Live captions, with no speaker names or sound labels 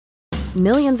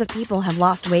Millions of people have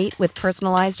lost weight with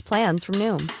personalized plans from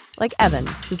Noom. Like Evan,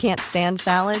 who can't stand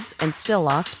salads and still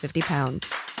lost 50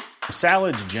 pounds.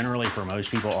 Salads generally for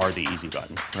most people are the easy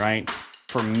button, right?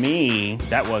 For me,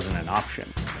 that wasn't an option.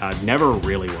 I never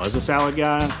really was a salad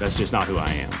guy. That's just not who I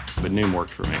am. But Noom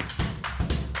worked for me.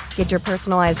 Get your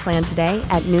personalized plan today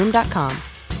at Noom.com.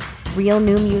 Real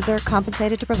Noom user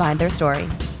compensated to provide their story.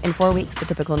 In 4 weeks, the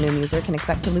typical Noom user can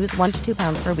expect to lose 1 to 2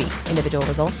 pounds per week. Individual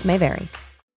results may vary.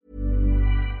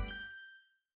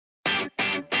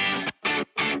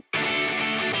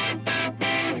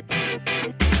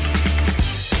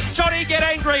 Johnny Get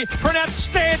Angry for an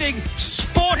outstanding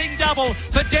sporting double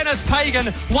for Dennis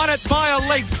Pagan. Won it by a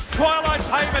length. Twilight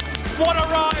Payment. What a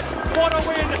ride. What a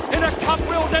win in a cup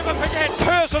we'll never forget.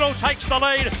 Personal takes the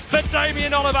lead for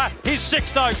Damien Oliver. His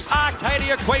Sixth Oaks.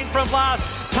 Arcadia Queen from last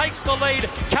takes the lead.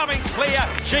 Coming clear.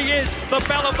 She is the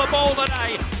belle of the ball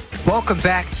today. Welcome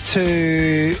back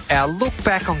to our look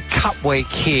back on Cup Week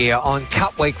here on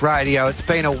Cup Week Radio. It's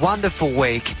been a wonderful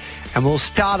week, and we'll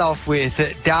start off with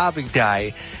Derby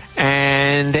Day.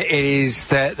 And it is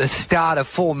the start of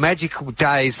 4 magical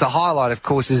days. The highlight, of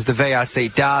course, is the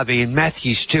VRC Derby, and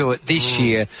Matthew Stewart this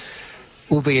year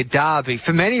will be a Derby.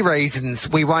 For many reasons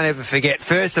we won't ever forget.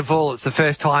 First of all, it's the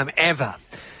first time ever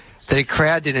that a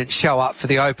crowd didn't show up for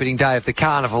the opening day of the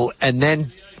carnival, and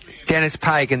then Dennis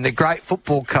Pagan, the great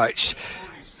football coach,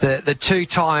 the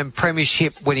two-time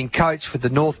premiership winning coach for the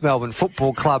North Melbourne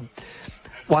Football Club,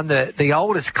 won the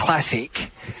oldest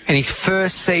classic in his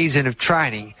first season of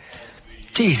training.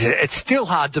 Geez, it's still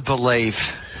hard to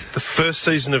believe. The first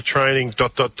season of training, ...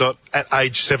 at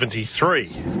age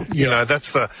 73. You know,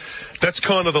 that's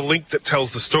kind of the link that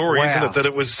tells the story, isn't it? That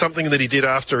it was something that he did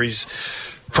after his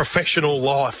professional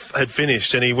life had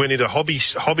finished, and he went into the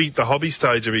hobby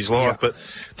stage of his life. But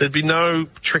there'd be no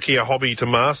trickier hobby to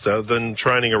master than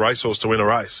training a racehorse to win a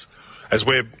race, as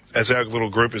our little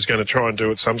group is going to try and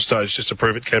do at some stage, just to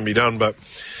prove it can be done. But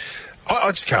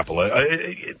I just can't believe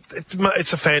it.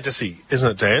 It's a fantasy, isn't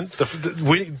it, Dan?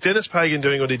 Dennis Pagan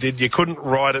doing what he did, you couldn't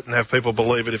write it and have people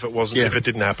believe it if it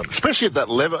didn't happen. Especially at that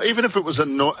level, even if it was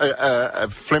a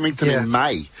Flemington in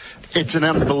May. It's an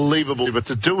unbelievable, but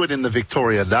to do it in the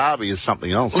Victoria Derby is something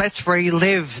else. Let's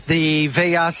relive the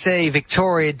VRC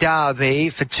Victoria Derby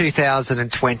for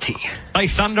 2020. They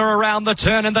thunder around the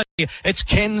turn, and it's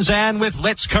Kenzan with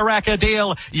Let's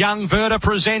Caracadil. Young Verta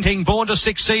presenting, Born to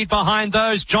Succeed behind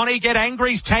those. Johnny Get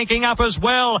Angry's tanking up as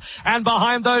well. And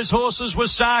behind those horses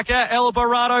was Saka, El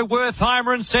Barado,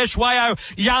 Wertheimer and Seshwayo.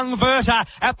 Young Verta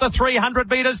at the 300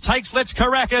 metres takes Let's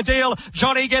Caracadil.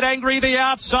 Johnny Get Angry the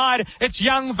outside. It's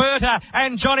Young Verta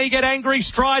and Johnny Get Angry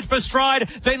stride for stride.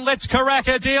 Then Let's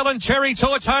Caracadil and Cherry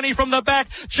Tortoni from the back.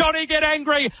 Johnny Get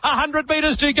Angry, 100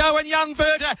 metres to go, and Young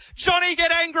Verta. Johnny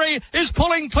Get Angry is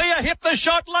pulling clear. Hit the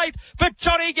shot late, but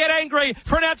Johnny Get Angry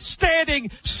for an outstanding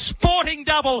sporting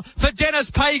double for Dennis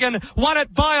Pagan. Won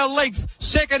it by a length.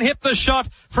 Second hit the shot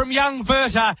from Young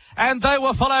Verta, and they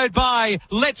were followed by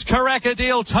Let's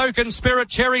Caracadil, Token Spirit,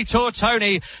 Cherry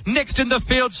Tortoni. Next in the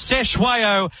field,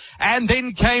 Seshwayo, and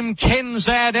then came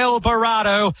Kenzan, El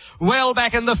Barado. Well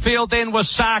back in the field then was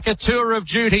Saka, Tour of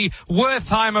Duty,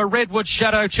 Wertheimer, Redwood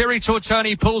Shadow. Cherry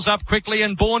Tortoni pulls up quickly,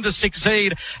 and Born to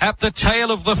Succeed at the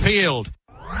tail of the field.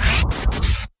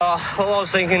 All I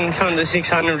was thinking coming to the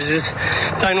 600 is just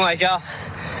don't wake up.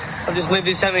 I've just lived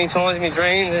this so many times in my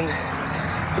dreams, and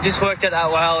it just worked out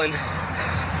that well, and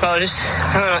I just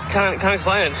can't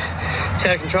explain it. It's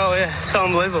out of control, yeah. It's so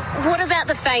unbelievable. What about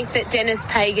the faith that Dennis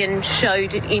Pagan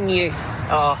showed in you?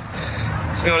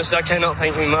 To be honest, I cannot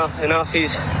thank him enough.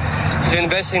 He's been the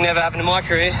best thing that ever happened in my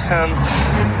career.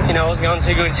 I wasn't going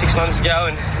too good 6 months ago,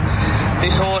 and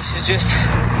this horse has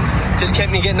just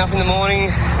kept me getting up in the morning.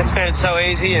 It's made it so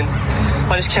easy, and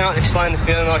I just cannot explain the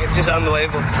feeling. Like, it's just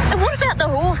unbelievable. And what about the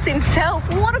horse himself?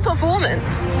 What a performance.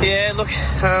 Yeah, look,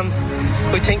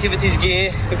 we tinkered with his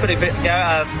gear. We put a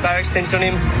bar extension on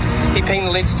him. He pinged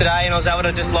the lids today, and I was able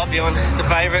to just lob beyond the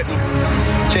favourite.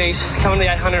 And, geez, coming to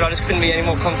the 800, I just couldn't be any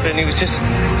more confident.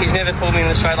 He's never pulled me in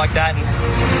the straight like that. And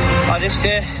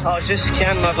I was just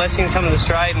counting my blessings coming to the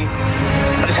straight, and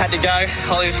I just had to go.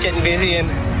 Ollie was getting busy, and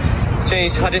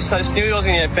geez, I just knew he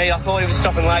wasn't going to get beat. I thought he was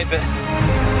stopping late, but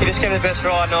he just gave me the best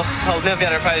ride, and I'll never be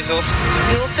able to repay this horse.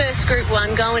 Your first Group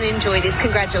 1. Go and enjoy this.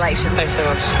 Congratulations. Thanks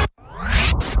very much.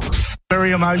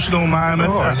 Very emotional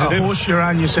moment. A horse you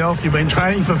own yourself. You've been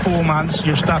training for 4 months.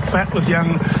 You've stuck fat with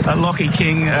young Lockie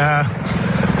King.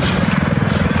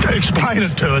 Explain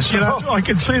it to us. I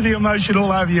can see the emotion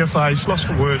all over your face. Lost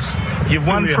for words. You've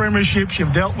won premierships.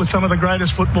 You've dealt with some of the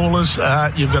greatest footballers.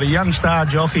 You've got a young star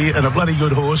jockey and a bloody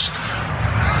good horse.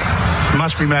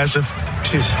 Must be massive.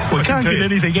 finish this. We can't get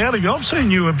anything out of you. I've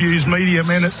seen you abuse media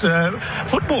men at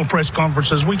football press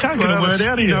conferences. We can't get a word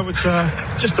out of you. It's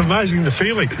just amazing, the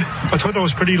feeling. I thought I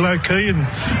was pretty low-key and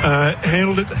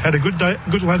handled it. Had a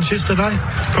good lunch yesterday.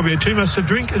 Probably had too much to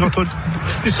drink, and I thought,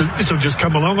 this will just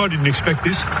come along. I didn't expect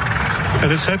this,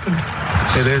 and it's happened.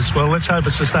 It is. Well, let's hope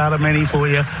it's the start of many for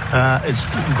you. It's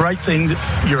a great thing.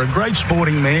 You're a great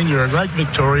sporting man. You're a great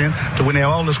Victorian to win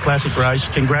our oldest classic race.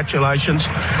 Congratulations.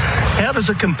 How does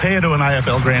it compare to an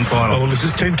AFL Grand Final? Oh, well, this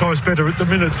is 10 times better at the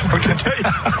minute, I can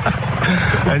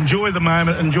tell you. Enjoy the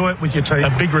moment. Enjoy it with your team.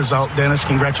 A big result, Dennis.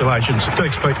 Congratulations.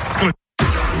 Thanks, Pete. Good.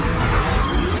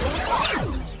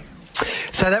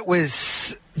 So that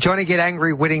was Johnny Get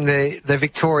Angry winning the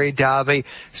Victoria Derby.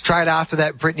 Straight after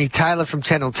that, Brittany Taylor from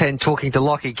Channel 10 talking to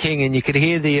Lockie King, and you could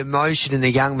hear the emotion in the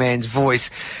young man's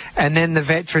voice. And then the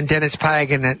veteran Dennis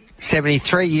Pagan at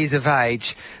 73 years of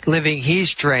age, living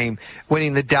his dream,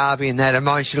 winning the Derby in that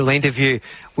emotional interview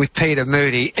with Peter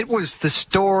Moody. It was the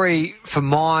story for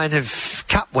mine of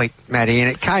Cup Week, Matty, and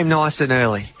it came nice and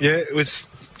early. Yeah, it was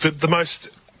the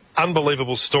most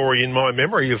unbelievable story in my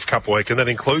memory of Cup Week, and that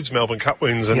includes Melbourne Cup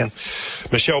wins and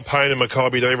Michelle Payne and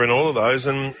Makybe Diva and all of those,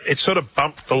 and it sort of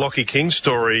bumped the Lockie King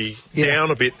story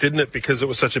down a bit, didn't it, because it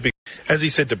was such a big... As he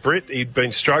said to Britt, he'd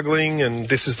been struggling and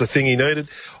this is the thing he needed.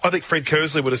 I think Fred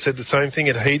Kersley would have said the same thing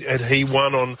had he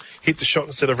won on hit the shot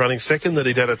instead of running second, that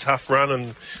he'd had a tough run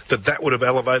and that would have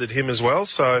elevated him as well.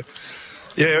 So,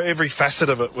 yeah, every facet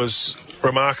of it was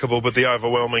remarkable, but the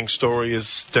overwhelming story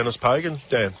is Dennis Pagan.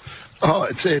 Dan? Oh,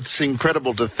 it's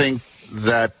incredible to think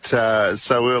that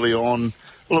so early on,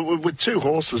 well, with two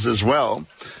horses as well,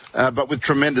 but with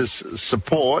tremendous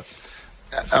support,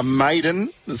 a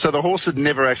maiden. So the horse had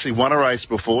never actually won a race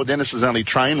before. Dennis has only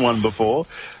trained one before.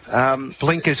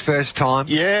 Blinker's first time.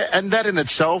 Yeah, and that in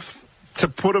itself, to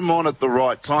put him on at the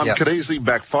right time, could easily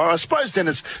backfire. I suppose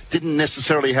Dennis didn't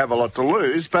necessarily have a lot to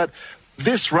lose, but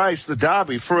this race, the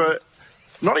Derby, for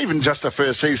not even just a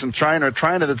first-season trainer, a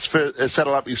trainer that's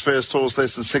settled up his first horse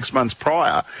less than 6 months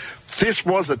prior, this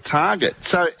was a target.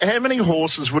 So how many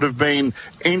horses would have been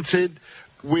entered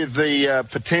with the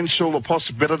potential or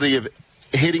possibility of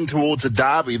heading towards a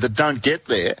Derby that don't get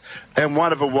there, and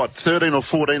one of 13 or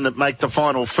 14 that make the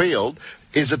final field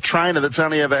is a trainer that's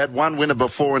only ever had one winner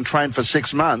before and trained for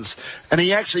 6 months, and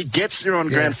he actually gets there on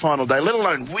grand final day, let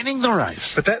alone winning the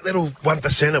race. But that little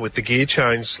 1%er with the gear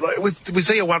change, was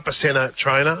he a 1%er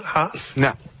trainer, Huff?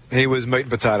 No. He was meat and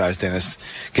potatoes, Dennis.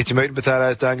 Get your meat and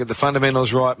potatoes done, get the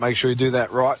fundamentals right, make sure you do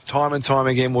that right. Time and time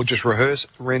again, we'll just rehearse,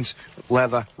 rinse,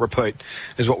 lather, repeat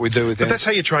is what we do with Dennis. But that's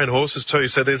how you train horses too,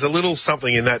 so there's a little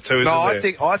something in that too, isn't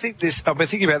there? I think this, I've been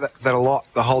thinking about that a lot,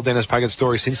 the whole Dennis Pagan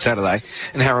story since Saturday,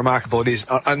 and how remarkable it is.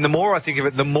 And the more I think of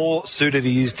it, the more suited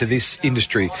he is to this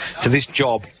industry, to this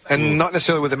job, and not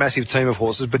necessarily with a massive team of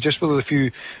horses, but just with a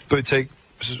few boutique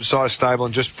size stable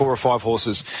and just 4 or 5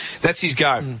 horses. That's his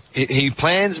go. He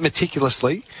plans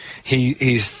meticulously.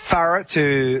 He's thorough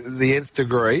to the nth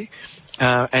degree.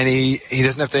 And he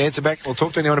doesn't have to answer back or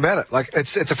talk to anyone about it. Like,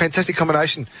 it's a fantastic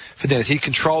combination for Dennis. He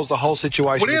controls the whole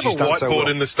situation. Would he have a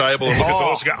whiteboard in the stable and look at the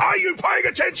horse and go, "Are you paying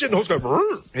attention?" The horse go,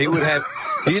 "Brr." He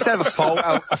used to have a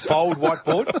fold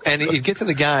whiteboard, and he'd get to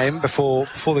the game before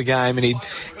the game, and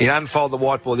he'd unfold the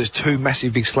whiteboard. There's 2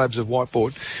 massive big slabs of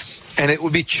whiteboard, and it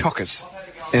would be chockers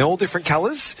in all different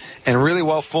colours and really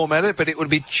well formatted, but it would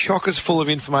be chockers full of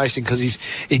information because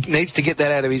he needs to get that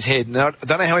out of his head. Now, I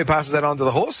don't know how he passes that on to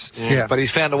the horse, but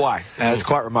he's found a way. It's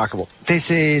quite remarkable.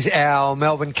 This is our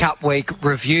Melbourne Cup Week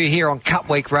review here on Cup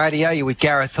Week Radio. You're with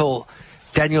Gareth Hall,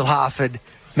 Daniel Harford,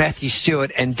 Matthew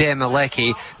Stewart and Dan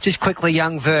Malecki. Just quickly,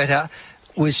 Young Verta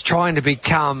was trying to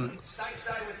become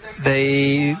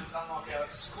the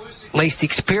least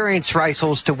experienced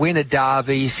racehorse to win a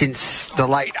Derby since the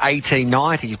late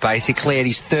 1890s, basically, at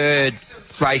his 3rd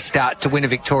race start to win a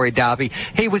Victoria Derby.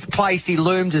 He was placed, he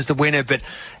loomed as the winner, but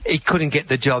he couldn't get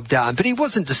the job done. But he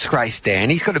wasn't disgraced, Dan.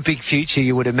 He's got a big future,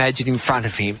 you would imagine, in front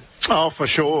of him. Oh, for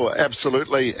sure,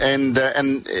 absolutely. And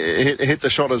hit the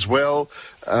shot as well.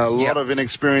 A lot of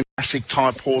inexperienced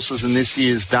classic-type horses in this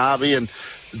year's Derby, and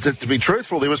to be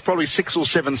truthful, there was probably 6 or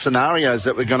 7 scenarios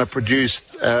that were going to produce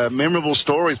memorable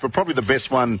stories, but probably the best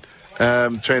one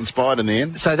transpired in the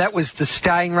end. So that was the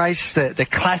staying race, the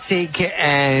classic,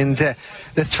 and the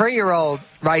 3-year-old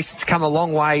race that's come a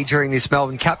long way during this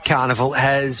Melbourne Cup Carnival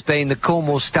has been the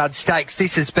Coolmore Stud Stakes.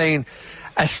 This has been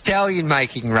a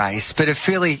stallion-making race, but a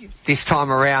filly this time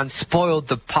around spoiled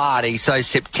the party. So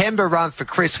September run for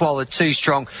Chris Waller, 2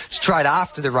 strong. Straight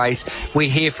after the race, we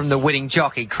hear from the winning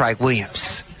jockey, Craig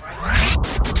Williams.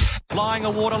 Flying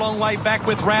Award a long way back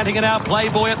with Ranting and our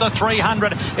Playboy at the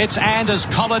 300. It's Anders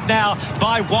collared now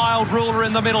by Wild Ruler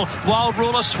in the middle. Wild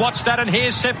Ruler swats that, and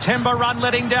here's September Run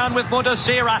letting down with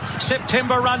Montesera.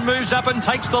 September Run moves up and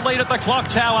takes the lead at the clock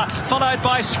tower, followed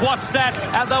by Swats That,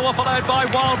 and they were followed by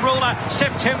Wild Ruler.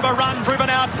 September Run driven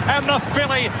out, and the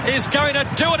filly is going to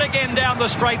do it again down the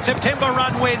straight. September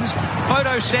Run wins.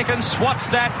 Photo second, Swats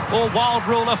That or Wild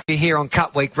Ruler. Here on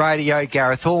Cup Week Radio,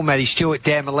 Gareth Hall, Matty Stewart,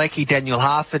 Dan Malecki, Daniel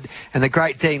Harford, and the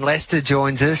great Dean Lester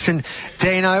joins us. And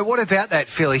Dino, what about that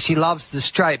filly? She loves the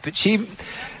straight, but she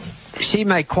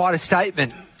made quite a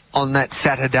statement on that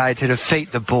Saturday to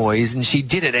defeat the boys, and she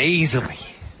did it easily.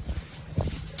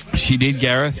 She did,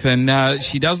 Gareth, and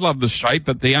she does love the straight,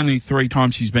 but the only 3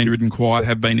 times she's been ridden quiet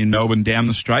have been in Melbourne down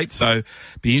the straight, so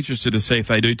be interested to see if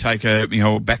they do take her,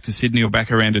 back to Sydney or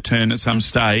back around a turn at some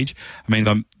stage. I mean,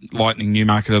 the Lightning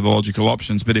Newmarket are the logical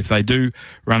options, but if they do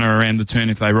run her around the turn,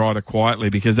 if they ride her quietly,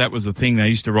 because that was the thing, they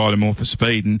used to ride her more for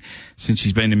speed, and since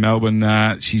she's been in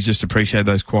Melbourne, she's just appreciated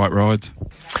those quiet rides.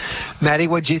 Matty,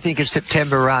 what do you think of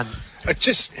September Run?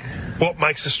 Just what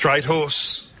makes a straight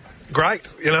horse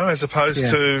great, as opposed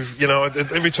to,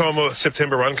 every time a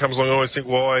September Run comes along, I always think,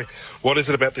 what is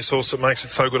it about this horse that makes it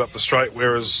so good up the straight,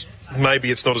 whereas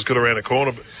maybe it's not as good around a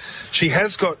corner. But she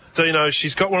has got, Dino,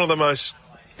 she's got one of the most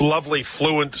lovely,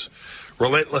 fluent,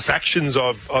 relentless actions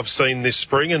I've seen this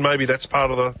spring, and maybe that's part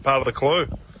of the clue.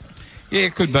 Yeah,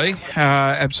 it could be,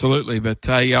 absolutely. But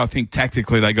I think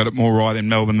tactically they got it more right in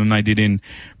Melbourne than they did in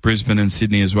Brisbane and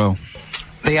Sydney as well.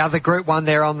 The other Group 1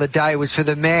 there on the day was for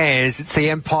the mares. It's the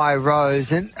Empire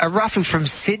Rose, and a roughie from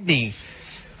Sydney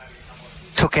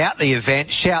took out the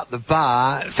event. Shout the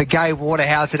Bar for Gay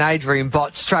Waterhouse and Adrian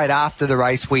Bott. Straight after the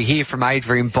race, we hear from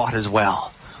Adrian Bott as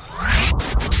well.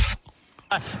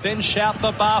 Then Shout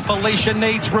the Bar, Felicia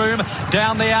Needs Room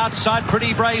down the outside,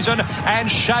 Pretty Brazen, and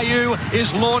Shayu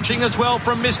is launching as well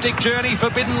from Mystic Journey.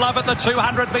 Forbidden Love at the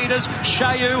 200 metres,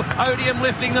 Shayu, Odium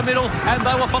lifting the middle, and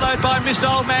they were followed by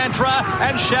Missile Mantra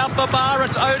and Shout the Bar.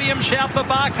 It's Odium, Shout the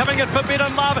Bar coming at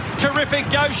Forbidden Love. Terrific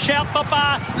go, Shout the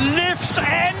Bar lifts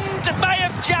and may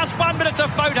have just won, but it's a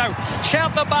photo.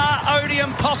 Shout the Bar,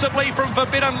 Odium possibly from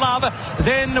Forbidden Love.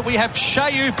 Then we have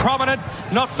Shayu prominent,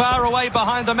 not far away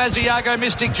behind the Maziago,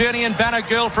 Mystic Journey, and Vanna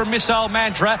Girl from Missile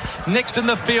Mantra. Next in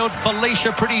the field,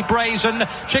 Felicia, Pretty Brazen,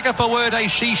 Checker for Word, a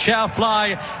She Shall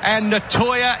Fly, and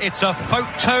Natoya. It's a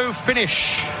photo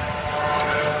finish.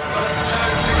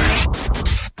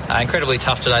 Incredibly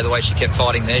tough today, the way she kept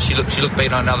fighting there. She looked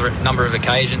beaten on another number of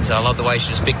occasions. I love the way she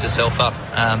just picked herself up.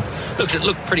 It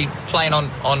looked pretty plain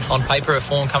on paper, her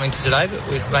form coming to today, but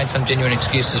we've made some genuine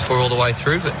excuses for her all the way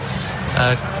through. But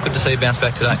good to see her bounce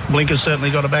back today. Blinker's certainly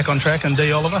got her back on track, and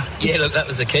Dee Oliver. Yeah, look, that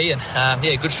was the key, and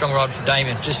good strong ride from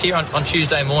Damien. Just here on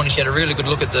Tuesday morning, she had a really good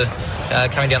look at the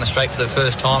coming down the straight for the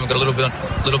first time. Got a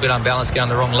little bit unbalanced, going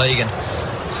the wrong league, and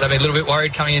so I've been a little bit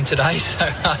worried coming in today. So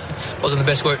wasn't the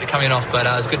best work to come in off, but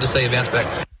it's good to see her bounce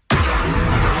back.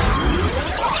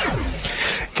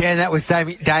 Dan, that was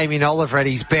Damien Oliver at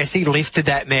his best. He lifted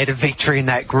that mare to victory in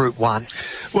that Group 1.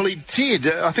 Well, he did.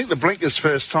 I think the blinkers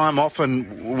first time,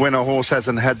 often when a horse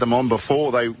hasn't had them on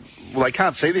before, they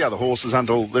can't see the other horses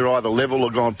until they're either level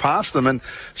or gone past them, and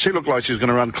she looked like she was going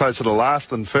to run closer to last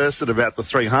than first at about the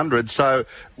 300. So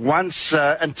once,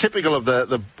 and typical of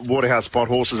the Waterhouse Spot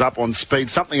horses up on speed,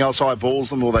 something else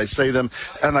eyeballs them or they see them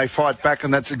and they fight back,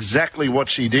 and that's exactly what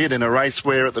she did in a race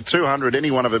where at the 200 any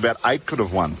one of about 8 could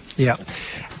have won. Yeah.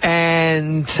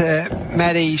 And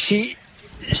Matty, she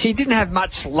didn't have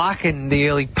much luck in the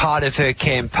early part of her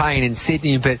campaign in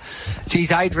Sydney, but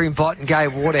geez, Adrian Bott and Gay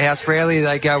Waterhouse, rarely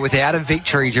they go without a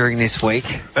victory during this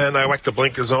week. And they whacked the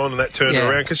blinkers on and that turned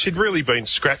her around, because she'd really been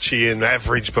scratchy and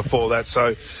average before that,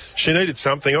 so she needed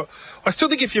something. I still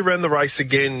think if you ran the race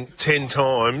again 10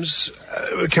 times,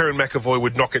 Karen McAvoy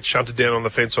would not get shunted down on the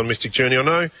fence on Mystic Journey. I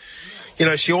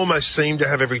know, she almost seemed to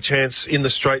have every chance in the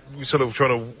straight, sort of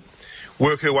trying to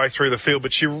work her way through the field,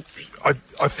 but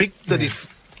I think that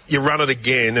if you run it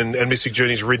again and Mystic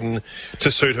Journey's ridden to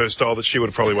suit her style, that she would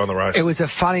have probably won the race. It was a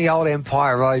funny old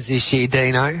Empire Rose this year,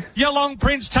 Dino. Yalong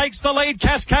Prince takes the lead.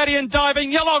 Cascadian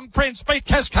diving. Yalong Prince beat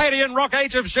Cascadian Rock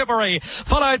Age of Chivalry,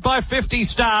 followed by 50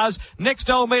 Stars. Next,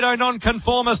 Olmedo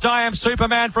Nonconformist, I Am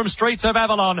Superman from Streets of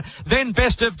Avalon. Then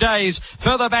Best of Days.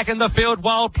 Further back in the field,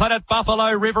 Wild Planet,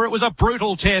 Buffalo River. It was a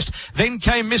brutal test. Then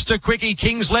came Mr. Quickie.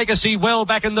 King's Legacy. Well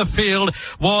back in the field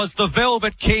was the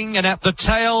Velvet King, and at the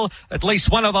tail, at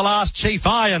least one of the last, Chief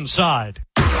Ironside.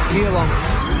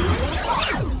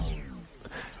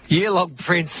 Yearlong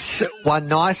Prince won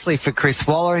nicely for Chris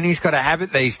Waller, and he's got a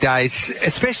habit these days,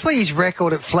 especially his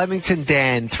record at Flemington,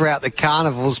 Dan, throughout the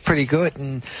carnival's pretty good,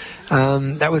 and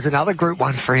that was another Group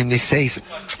 1 for him this season.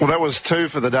 Well, that was 2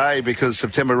 for the day because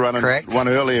September won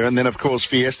earlier, and then, of course,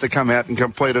 Fiesta come out and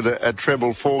completed a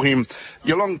treble for him.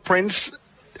 Yearlong Prince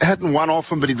hadn't won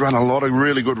often, but he'd run a lot of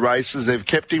really good races. They've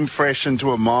kept him fresh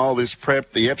into a mile this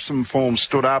prep. The Epsom form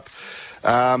stood up.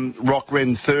 Rock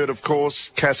Ren third, of course.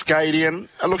 Cascadian.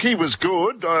 Look, he was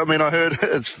good. I mean, I heard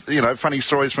funny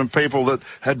stories from people that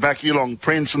had back Yearlong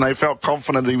Prince and they felt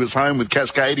confident he was home with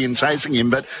Cascadian chasing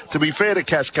him. But to be fair to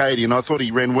Cascadian, I thought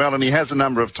he ran well, and he has a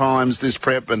number of times this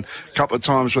prep and a couple of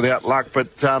times without luck.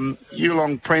 But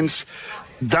Yearlong Prince,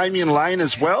 Damien Lane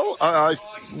as well.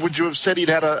 Would you have said he'd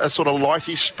had a sort of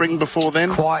lightish spring before then?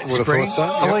 Quiet spring. So,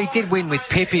 yeah. Well, he did win with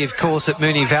Pippi, of course, at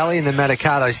Moonee Valley in the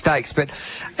Manikato Stakes, but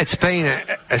it's been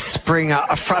a spring,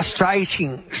 a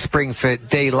frustrating spring for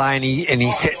D Lane, and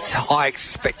he sets high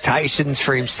expectations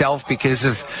for himself because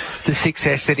of the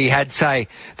success that he had, say,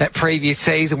 that previous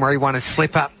season where he won a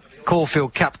slip-up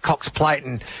Caulfield Cup, Cox Plate,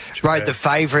 and rode the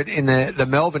favourite in the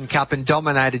Melbourne Cup and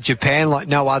dominated Japan like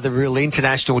no other real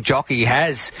international jockey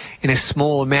has in a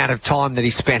small amount of time that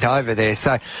he spent over there.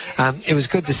 So it was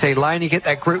good to see Laney get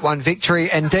that Group 1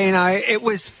 victory. And Dino, it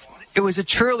was a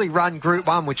truly run Group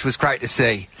 1, which was great to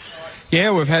see.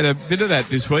 Yeah, we've had a bit of that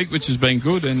this week, which has been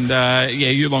good. And,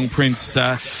 Yearlong Prince,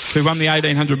 who won the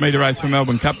 1,800-metre race for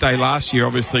Melbourne Cup Day last year,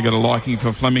 obviously got a liking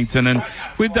for Flemington. And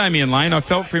with Damien Lane, I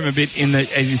felt for him a bit in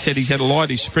that, as you said, he's had a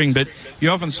lightish spring, but you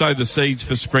often sow the seeds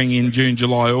for spring in June,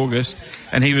 July, August,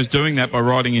 and he was doing that by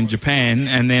riding in Japan,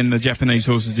 and then the Japanese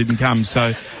horses didn't come.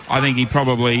 So I think he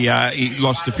probably he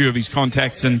lost a few of his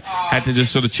contacts and had to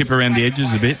just sort of chip around the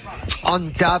edges a bit.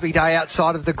 On Derby Day,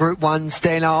 outside of the Group 1s,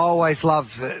 Dan, I always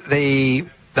love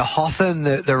the Hotham,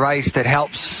 the race that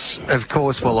helps, of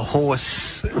course, a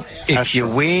horse, if you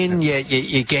win,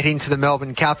 you get into the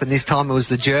Melbourne Cup, and this time it was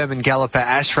the German galloper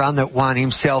Ashrun that won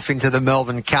himself into the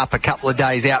Melbourne Cup a couple of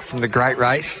days out from the great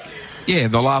race. Yeah,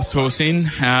 the last horse in,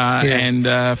 and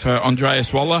for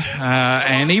Andreas Waller,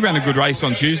 and he ran a good race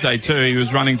on Tuesday too. He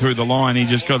was running through the line, he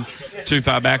just got too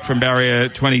far back from barrier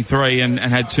 23 and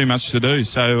had too much to do,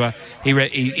 so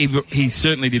he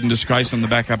certainly didn't disgrace on the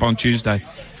back up on Tuesday.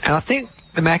 And I think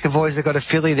the McAvoys have got a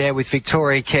filly there with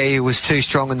Victoria Key, who was too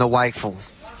strong in the Wakeful.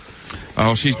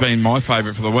 Oh, she's been my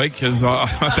favourite for the week because I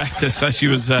backed her, so she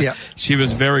was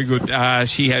very good.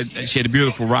 She had a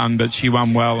beautiful run, but she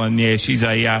won well, and she's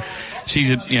an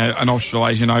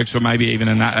Australasian Oaks, or maybe even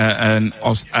an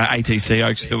ATC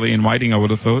Oaks filly in waiting, I would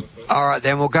have thought. All right,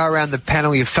 then we'll go around the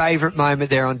panel. Your favourite moment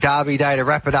there on Derby Day to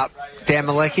wrap it up, Dan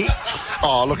Malecki?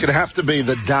 Oh, look, it'd have to be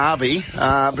the Derby,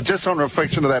 but just on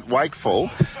reflection of that Wakeful,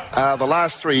 the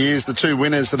last 3 years, the two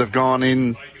winners that have gone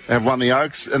in have won the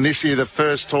Oaks, and this year the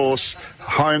first horse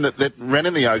home that ran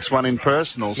in the Oaks won in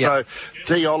personal. Yep.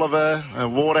 So D. Oliver,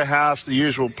 Waterhouse, the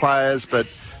usual players, but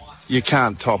you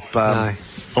can't top... no.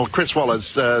 Well, Chris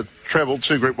Waller's treble,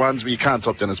 2 Group 1s, but you can't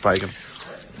top Dennis Pagan.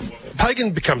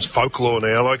 Pagan becomes folklore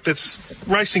now. Like,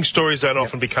 racing stories don't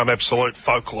often become absolute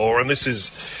folklore, and this is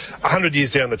 100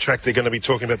 years down the track. They're going to be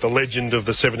talking about the legend of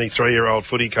the 73-year-old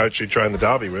footy coach who trained the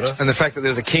Derby winner, and the fact that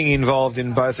there's a king involved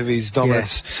in both of his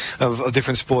dominance of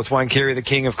different sports. Wayne Carey, the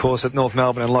king, of course, at North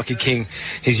Melbourne, and Lockie King,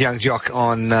 his young jock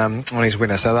on his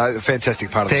winner. So they're a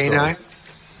fantastic part of the story.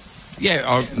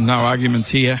 Yeah, no arguments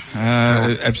here.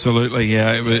 Absolutely.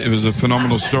 It was a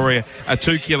phenomenal story. A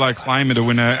 2-kilo claimer to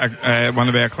win one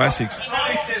of our classics.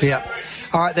 Yeah.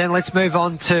 All right, then let's move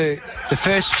on to the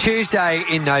first Tuesday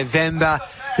in November.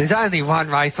 There's only one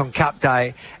race on Cup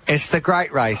Day. It's the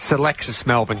great race, the Lexus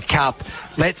Melbourne Cup.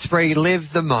 Let's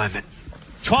relive the moment.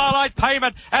 Twilight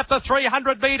Payment at the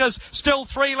 300 metres, still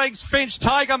 3 lengths Finch,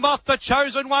 Tiger Moth, the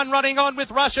chosen one, running on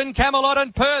with Russian Camelot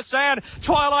and Persan.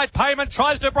 Twilight Payment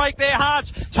tries to break their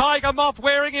hearts. Tiger Moth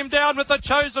wearing him down with the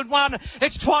chosen one.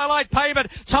 It's Twilight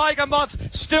Payment. Tiger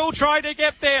Moth still trying to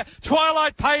get there.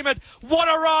 Twilight Payment, what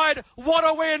a ride, what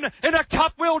a win in a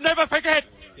cup we'll never forget.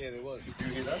 Yeah, there was. Did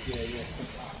you hear that? Yeah.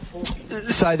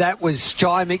 So that was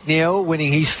Jai McNeil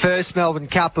winning his first Melbourne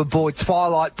Cup aboard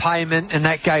Twilight Payment, and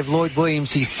that gave Lloyd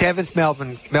Williams his 7th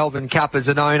Melbourne Cup as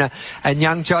an owner, and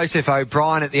young Joseph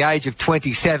O'Brien at the age of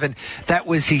 27, that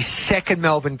was his 2nd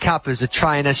Melbourne Cup as a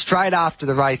trainer. Straight after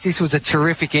the race, this was a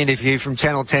terrific interview from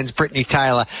Channel 10's Brittany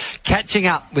Taylor, catching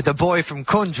up with the boy from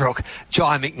Kundrook,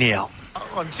 Jai McNeil.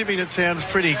 I'm tipping it sounds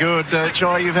pretty good.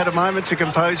 Jai, you've had a moment to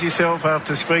compose yourself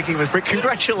after speaking with Britt.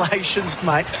 Congratulations,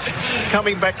 mate.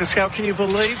 Coming back to scale, can you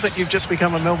believe that you've just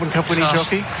become a Melbourne Cup winning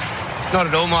jockey? Not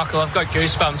at all, Michael. I've got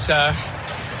goosebumps.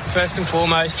 First and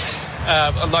foremost,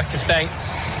 I'd like to thank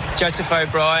Joseph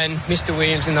O'Brien, Mr.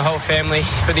 Williams and the whole family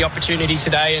for the opportunity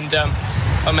today, and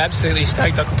I'm absolutely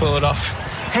stoked I could pull it off.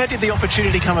 How did the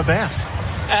opportunity come about?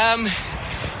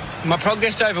 My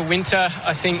progress over winter,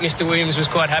 I think Mr. Williams was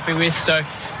quite happy with, so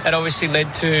that obviously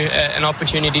led to an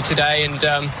opportunity today, and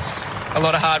a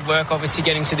lot of hard work obviously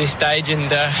getting to this stage,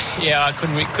 and I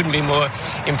couldn't be more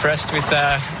impressed with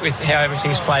how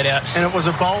everything's played out. And it was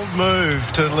a bold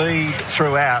move to lead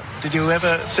throughout. Did you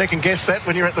ever second guess that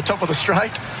when you're at the top of the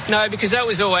straight? No, because that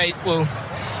was always,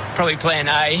 probably plan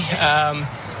A,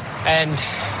 and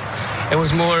it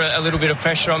was more a little bit of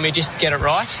pressure on me just to get it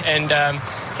right, and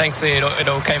thankfully it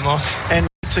all came off. And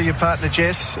to your partner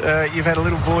Jess, you've had a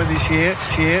little boy this year.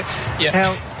 Yeah.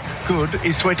 How good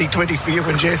is 2020 for you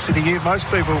and Jess in a year most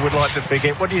people would like to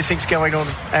forget? What do you think's going on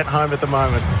at home at the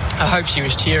moment? I hope she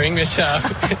was cheering, but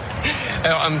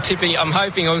I'm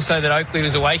hoping also that Oakley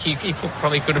was awake. He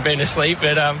probably could have been asleep,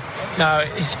 but no,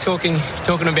 talking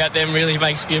about them really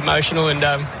makes me emotional, and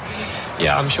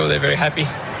I'm sure they're very happy.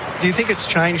 Do you think it's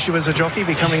changed you as a jockey,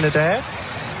 becoming a dad?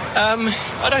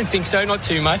 I don't think so, not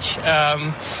too much.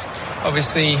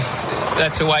 Obviously,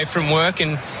 that's away from work,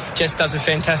 and Jess does a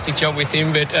fantastic job with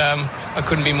him, but I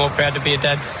couldn't be more proud to be a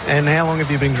dad. And how long have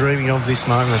you been dreaming of this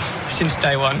moment? Since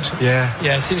day one.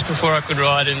 Yeah, since before I could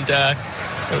ride, and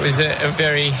it was a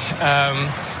very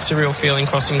surreal feeling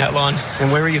crossing that line.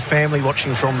 And where are your family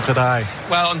watching from today?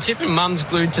 Well, I'm tipping Mum's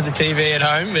glued to the TV at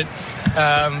home, but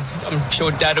I'm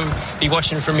sure Dad will be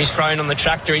watching from his phone on the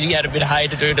tractor. He had a bit of hay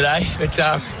to do today, but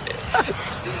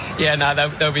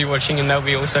they'll be watching, and they'll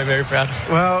be also very proud.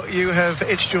 Well, you have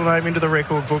etched your name into the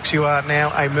record books. You are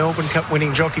now a Melbourne Cup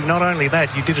winning jockey. Not only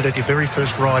that, you did it at your very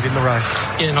first ride in the race.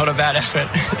 Yeah, not a bad effort.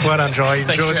 Well done, Jai.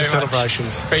 Enjoy the Much.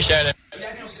 celebrations. Appreciate it.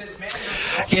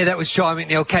 Yeah, that was Jai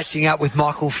McNeil catching up with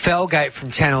Michael Felgate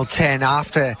from Channel 10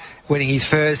 after winning his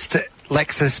first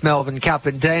Lexus Melbourne Cup.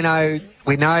 And Dino,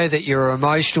 we know that you were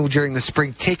emotional during the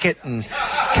Spring Ticket and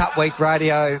Cup Week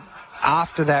Radio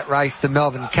after that race, the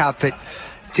Melbourne Cup, but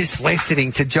just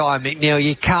listening to Jai McNeil,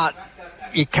 you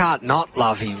can't not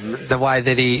love him, the way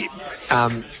that he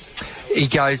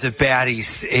goes about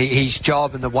his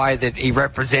job and the way that he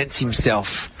represents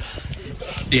himself.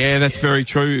 Yeah, that's very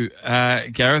true,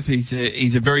 Gareth. He's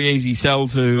a very easy sell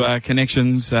to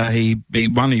Connections. He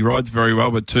rides very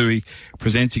well, but two, he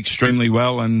presents extremely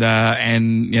well, and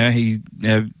he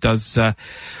does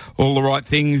all the right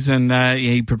things, and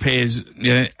he prepares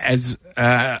as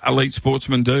elite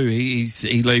sportsmen do.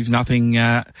 He leaves nothing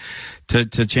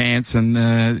to chance, and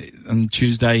on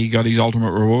Tuesday he got his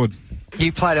ultimate reward.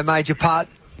 You played a major part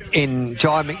in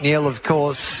Jai McNeil, of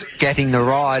course, getting the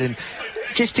ride, and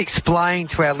just explain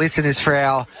to our listeners for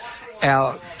our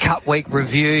Cup Week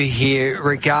review here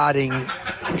regarding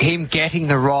him getting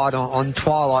the ride on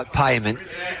Twilight Payment.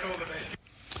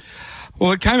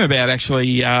 Well, it came about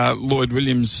actually. Lloyd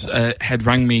Williams had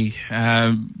rung me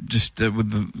just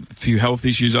with the few health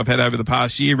issues I've had over the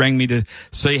past year, rang me to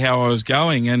see how I was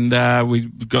going, and we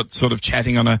got sort of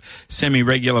chatting on a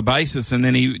semi-regular basis. And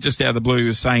then he, just out of the blue,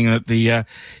 was saying that the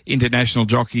international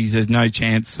jockeys, there's no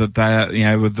chance that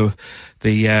they, with the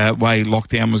way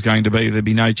lockdown was going to be, there'd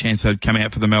be no chance they'd come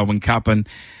out for the Melbourne Cup, and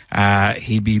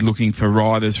he'd be looking for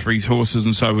riders for his horses,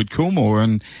 and so would Coolmore.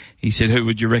 And he said, "Who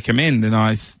would you recommend?"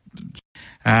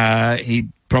 And he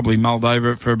probably mulled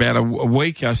over it for about a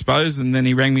week, I suppose, and then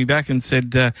he rang me back and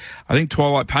said, "I think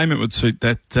Twilight Payment would suit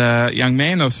that young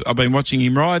man. I've been watching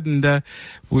him ride, and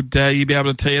would you be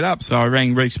able to tee it up?" So I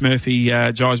rang Reece Murphy,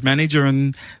 Jai's manager,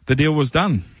 and the deal was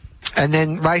done. And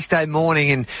then race day morning,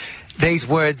 and these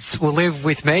words will live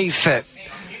with me for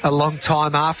a long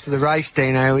time after the race,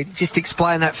 Dino. Just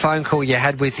explain that phone call you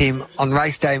had with him on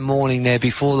race day morning there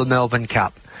before the Melbourne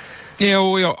Cup. Yeah,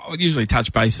 well, we usually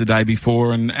touch base the day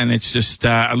before, and it's just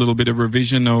a little bit of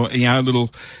revision, or a little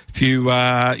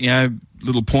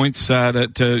points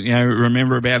to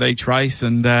remember about each race.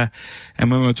 And when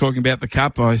we were talking about the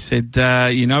Cup, I said,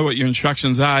 you know what your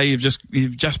instructions are. You've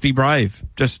just be brave.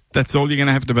 That's all you're going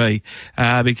to have to be,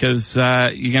 because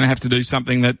you're going to have to do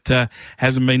something that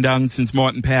hasn't been done since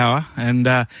Might and Power,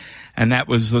 and that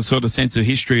was the sort of sense of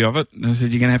history of it. And I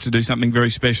said, you're going to have to do something very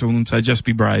special, and so just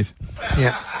be brave.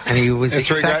 Yeah, and he was That's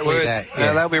exactly three great words. that.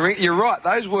 Yeah. They'll be you're right.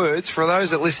 Those words, for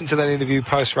those that listened to that interview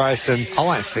post-race and I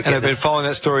won't forget and have been following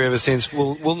that story ever since,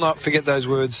 we'll not forget those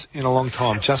words in a long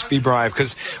time. Just be brave,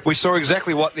 because we saw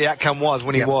exactly what the outcome was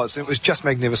when he was. It was just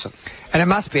magnificent. And it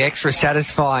must be extra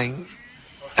satisfying,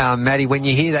 Matty, when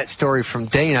you hear that story from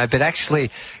Dino, but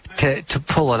actually to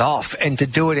pull it off and to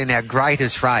do it in our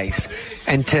greatest race,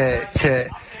 and to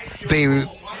be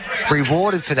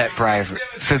rewarded for that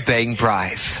for being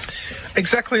brave.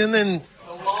 Exactly, and then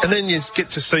And then you get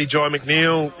to see Jai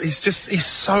McNeil. He's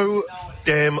so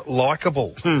damn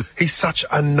likeable. He's such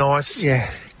a nice,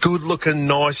 good-looking,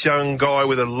 nice young guy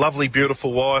with a lovely,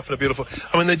 beautiful wife and a beautiful...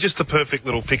 I mean, they're just the perfect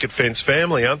little picket fence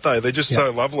family, aren't they? They're just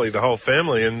so lovely, the whole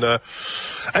family. And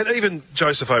even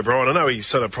Joseph O'Brien, I know he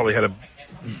sort of probably had a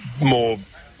more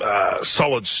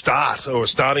solid start or a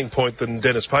starting point than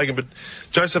Dennis Pagan, but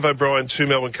Joseph O'Brien, 2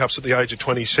 Melbourne Cups at the age of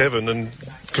 27, and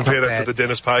compare that to the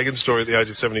Dennis Pagan story at the age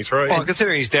of 73. Well,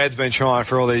 considering his dad's been trying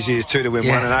for all these years too to win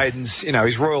one, and Aiden's,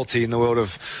 he's royalty in the world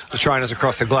of the trainers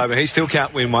across the globe, and he still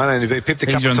can't win one, and he's been pipped a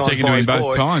couple of times by his boy.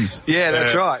 Both times. Yeah,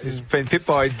 that's right. He's been pipped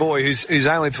by his boy, who's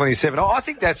only 27. I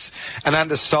think that's an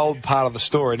undersold part of the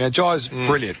story. Now, Jai's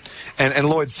brilliant, and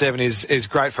Lloyd 7 is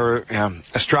great for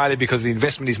Australia because of the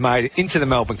investment he's made into the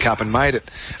Melbourne Cup and made it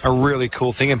a really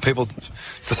cool thing, and people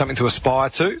for something to aspire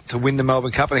to win the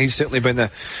Melbourne Cup, and he's certainly been the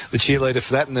cheerleader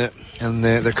for that and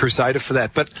the crusader for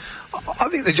that. But I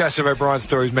think the Joseph O'Brien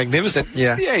story is magnificent.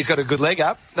 Yeah, he's got a good leg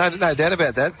up, no doubt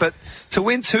about that. But to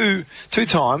win two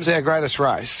times our greatest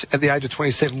race at the age of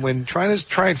 27, when trainers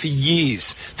train for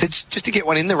years just to get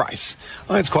one in the race, I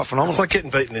think it's quite phenomenal. It's like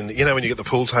getting beaten in, when you get the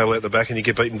pool table out the back and you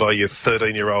get beaten by your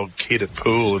 13-year-old kid at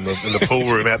pool in the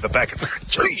pool room out the back. It's like,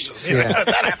 Jesus, that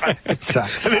happened. It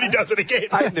sucks. And then he does it again.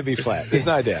 Aiden to be flat, there's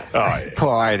no doubt.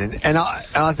 Poor Aiden. And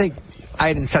I think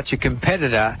Aiden's such a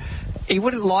competitor. He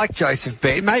wouldn't like Joseph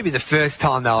B. Maybe the first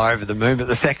time they were over the moon, but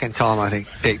the second time, I think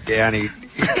deep down he'd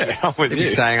be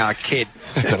saying, kid,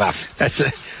 that's enough. That's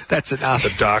enough.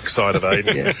 The dark side of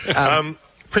Aiden.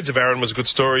 Prince of Arran was a good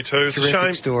story too. It's a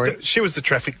shame. Story. She was the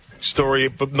traffic story,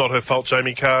 but not her fault,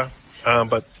 Jamie Carr.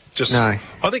 But just, I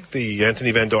think the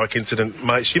Anthony Van Dyke incident,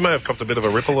 she may have copped a bit of a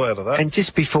ripple out of that. And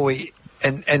just before I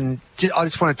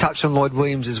just want to touch on Lloyd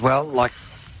Williams as well. Like,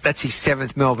 that's his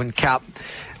 7th Melbourne Cup.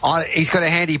 He's got a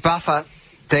handy buffer,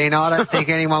 Dean. I don't think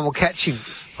anyone will catch him.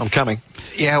 I'm coming.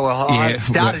 Yeah, I haven't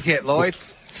started yet, Lloyd.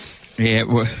 Yeah,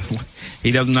 well,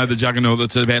 he doesn't know the juggernaut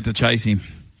that's about to chase him.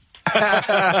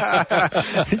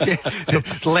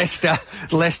 Leicester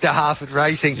Harford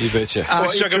Racing. You betcha.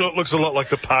 This juggernaut looks a lot like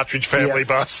the Partridge Family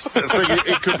bus. I think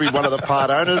it could be one of the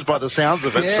part owners by the sounds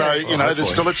of it. So,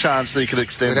 there's still a chance that he could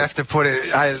extend We'd have to put it...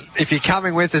 if you're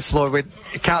coming with us, Lloyd,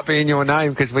 it can't be in your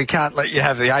name because we can't let you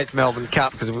have the 8th Melbourne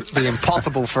Cup because it would be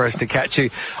impossible for us to catch you.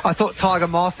 I thought Tiger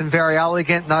Moth and Very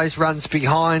Elegant, those runs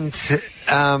behind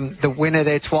the winner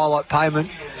there, Twilight Payment,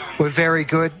 were very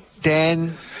good.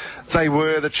 Dan... They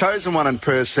were. The Chosen One and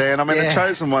Persan. I mean, the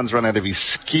Chosen One's run out of his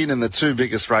skin in the 2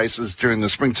 biggest races during the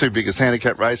spring, 2 biggest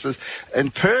handicap races.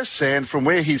 And Persan, from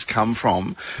where he's come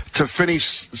from, to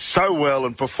finish so well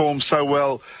and perform so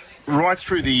well right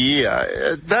through the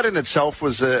year, that in itself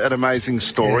was an amazing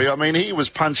story. I mean, he was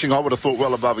punching, I would have thought,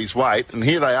 well above his weight. And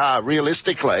here they are.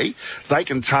 Realistically, they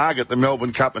can target the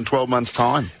Melbourne Cup in 12 months'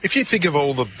 time. If you think of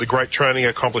all the great training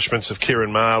accomplishments of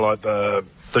Kieran Maher, like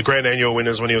the Grand Annual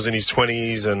winners when he was in his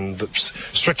 20s, and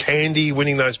Strakandi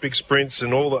winning those big sprints,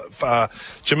 and all that.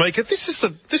 Jamaica. This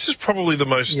is probably the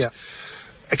most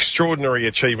extraordinary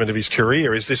achievement of his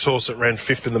career. Is this horse that ran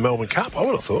 5th in the Melbourne Cup? I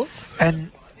would have thought.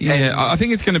 I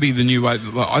think it's going to be the new way.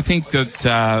 I think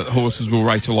that horses will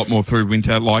race a lot more through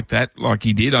winter like that, like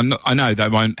he did. I know they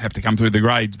won't have to come through the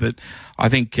grades, but I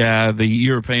think the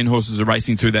European horses are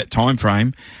racing through that time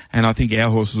frame, and I think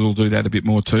our horses will do that a bit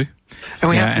more too. And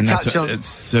we have to touch on... It's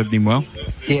served him well.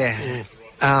 Yeah.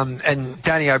 And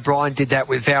Danny O'Brien did that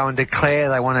with Val and Declare.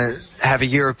 They want to have a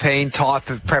European type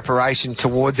of preparation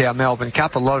towards our Melbourne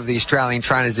Cup. A lot of the Australian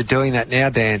trainers are doing that now,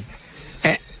 Dan,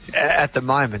 at the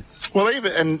moment. Well,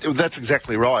 and that's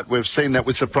exactly right. We've seen that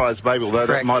with Surprise Baby, although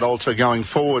that might alter going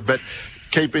forward. But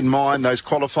keep in mind those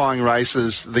qualifying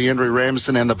races, the Andrew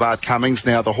Ramsden and the Bart Cummings.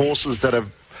 Now, the horses that have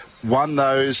won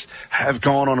those have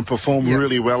gone on and performed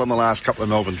really well in the last couple of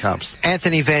Melbourne Cups.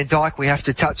 Anthony Van Dyke, we have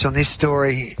to touch on this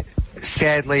story.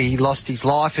 Sadly, he lost his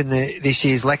life in this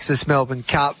year's Lexus Melbourne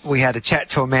Cup. We had a chat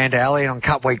to Amanda Elliott on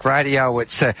Cup Week Radio.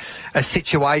 It's a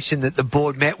situation that the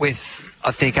board met with, I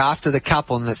think, after the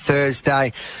Cup on the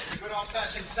Thursday.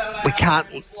 We can't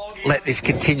let this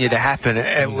continue to happen.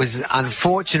 It was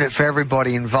unfortunate for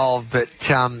everybody involved, but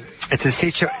it's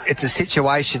a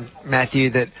situation, Matthew,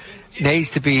 that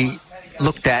needs to be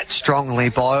looked at strongly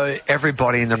by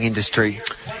everybody in the industry.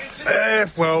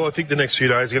 Well, I think the next few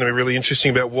days are going to be really interesting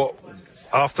about what,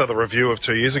 after the review of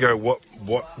 2 years ago, what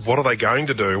are they going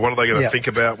to do? What are they going to think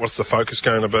about? What's the focus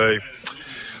going to be?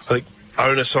 I think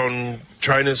onus on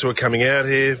trainers who are coming out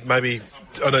here, maybe,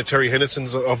 I know Terry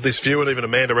Henderson's of this view, and even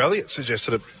Amanda Elliott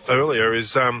suggested it earlier,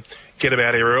 is get them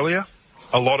out here earlier,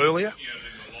 a lot earlier.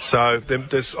 So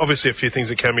there's obviously a few things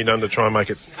that can be done to try and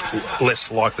make it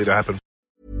less likely to happen.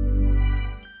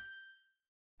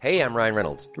 Hey, I'm Ryan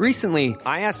Reynolds. Recently,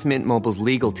 I asked Mint Mobile's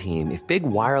legal team if big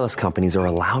wireless companies are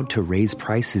allowed to raise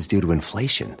prices due to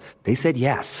inflation. They said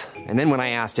yes. And then when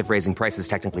I asked if raising prices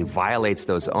technically violates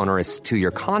those onerous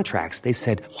 2-year contracts, they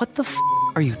said, what the f***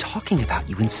 are you talking about,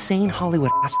 you insane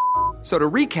Hollywood ass f- So to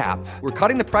recap, we're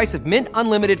cutting the price of Mint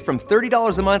Unlimited from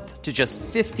 $30 a month to just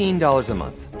 $15 a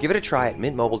month. Give it a try at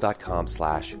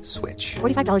mintmobile.com/switch.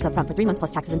 $45 up front for 3 months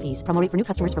plus taxes and fees. Promo rate for new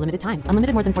customers for limited time.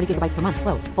 Unlimited more than 40 gigabytes per month.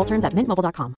 Slows full terms at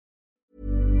mintmobile.com.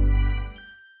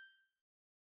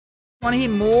 Want to hear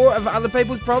more of other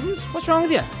people's problems? What's wrong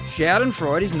with you?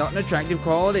 Schadenfreude is not an attractive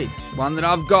quality. One that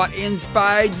I've got in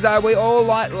spades, though. We all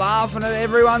like laughing at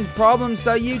everyone's problems,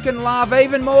 so you can laugh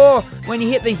even more when you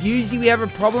hit the Husey We Have a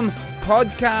Problem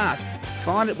podcast.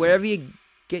 Find it wherever you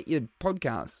get your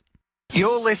podcasts.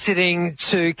 You're listening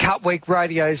to Cup Week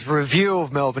Radio's review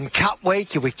of Melbourne Cup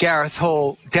Week. You're with Gareth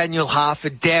Hall, Daniel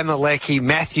Harford, Dan Malecki,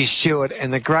 Matthew Stewart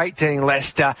and the great Dean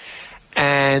Lester.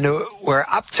 And we're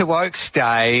up to Oaks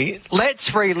Day.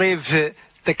 Let's relive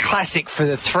the classic for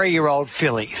the 3-year-old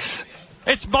fillies.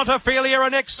 It's Montefilia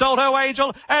and ex-Salto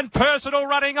Angel and Personal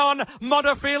running on.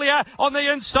 Montefilia on the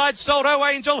inside, Salto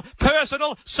Angel,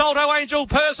 Personal, Salto Angel,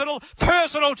 Personal.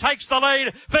 Personal takes the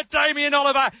lead for Damien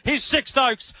Oliver, his 6th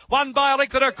Oaks, won by a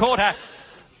length and a quarter.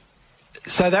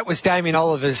 So that was Damien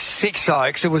Oliver's 6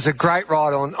 Oaks. It was a great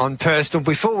ride on Personal.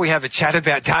 Before we have a chat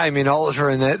about Damien Oliver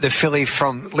and the filly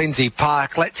from Lindsay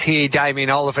Park, let's hear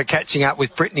Damien Oliver catching up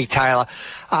with Brittany Taylor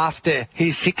after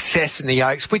his success in the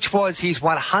Oaks, which was his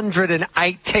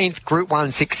 118th Group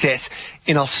 1 success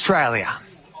in Australia.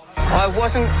 I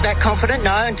wasn't that confident,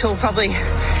 no, until probably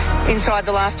inside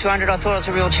the last 200 I thought it was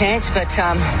a real chance, but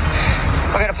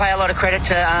I've got to pay a lot of credit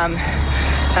to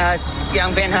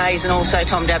young Ben Hayes and also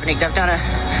Tom Dabney.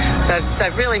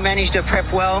 They've really managed to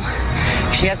prep well.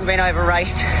 She hasn't been over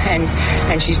raced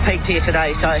and she's peaked here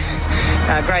today, so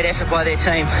great effort by their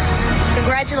team.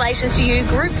 Congratulations to you,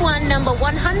 Group 1 number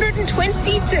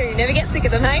 122. Never get sick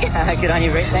of them, hey? Good on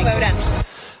you, Rick. Thank you. Well done.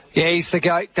 Yeah, he's the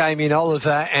GOAT, Damien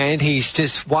Oliver, and he's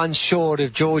just one short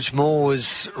of George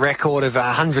Moore's record of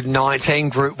 119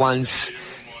 Group 1s.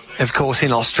 Of course,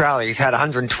 in Australia, he's had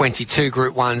 122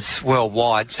 Group 1s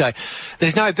worldwide. So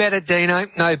there's no better, Dino,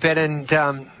 no better. And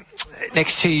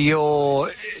next to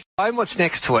your home, what's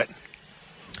next to it?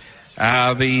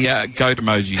 The goat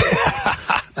emoji.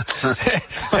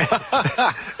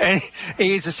 And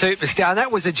he is a superstar. And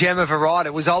that was a gem of a ride.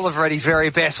 It was Oliver at his very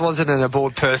best, wasn't it,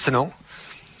 aboard Personal?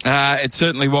 It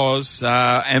certainly was.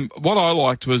 And what I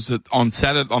liked was that on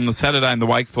the Saturday in the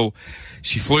Wakeful,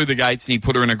 she flew the gates and he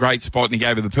put her in a great spot and he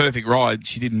gave her the perfect ride.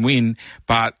 She didn't win,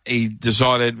 but he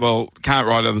decided, well, can't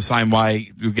ride her the same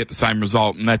way, we'll get the same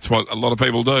result. And that's what a lot of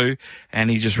people do. And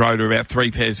he just rode her about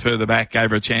 3 pairs further back, gave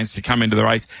her a chance to come into the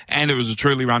race. And it was a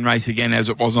truly run race again, as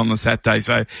it was on the Saturday.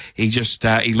 So he just,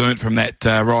 he learnt from that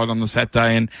ride on the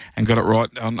Saturday and got it right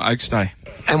on Oaks Day.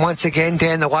 And once again,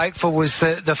 Dan, the Wakeful was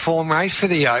the form race for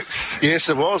the Oaks. Yes,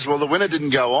 it was. Well, the winner didn't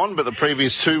go on, but the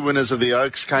previous 2 winners of the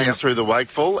Oaks came through the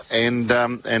Wakeful, and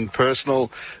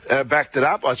Personal backed it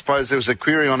up. I suppose there was a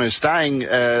query on her staying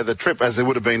the trip, as there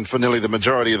would have been for nearly the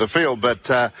majority of the field,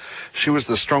 but she was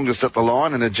the strongest at the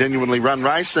line in a genuinely run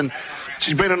race, and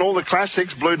she's been in all the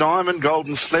classics, Blue Diamond,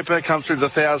 Golden Slipper, come through the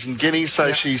 1,000 Guineas,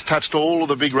 so she's touched all of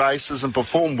the big races and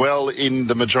performed well in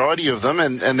the majority of them,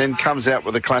 and then comes out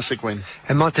with a classic win.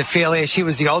 And Montefilia, she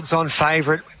was the odds-on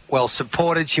favourite, well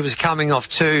supported. She was coming off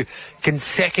 2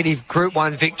 consecutive Group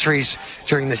 1 victories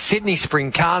during the Sydney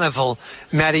Spring Carnival,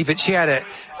 Maddie, but she had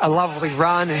a lovely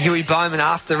run, and Huey Bowman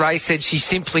after the race said she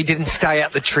simply didn't stay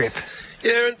out the trip.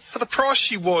 Yeah, and for the price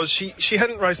she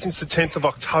hadn't raced since the 10th of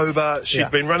October. She'd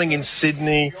been running in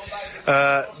Sydney,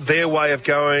 their way of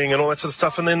going and all that sort of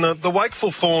stuff. And then the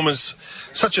Wakeful form is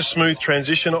such a smooth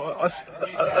transition. I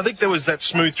think there was that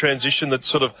smooth transition that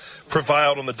sort of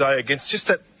prevailed on the day against just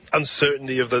that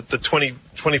uncertainty of the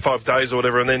 25 days or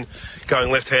whatever, and then going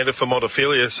left-handed for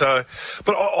Montefilia. So,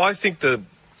 but I think the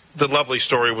lovely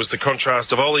story was the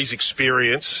contrast of Ollie's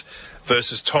experience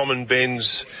versus Tom and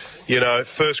Ben's,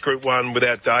 first Group 1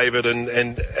 without David, and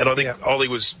I think Ollie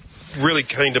was really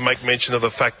keen to make mention of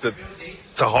the fact that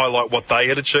to highlight what they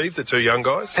had achieved, the 2 young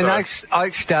guys. So. And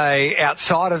Oaks Day,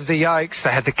 outside of the Oaks,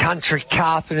 they had the Country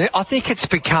Cup, and I think it's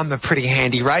become a pretty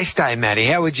handy race day, Matty.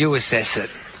 How would you assess it?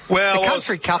 Well, the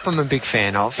Country Cup I'm a big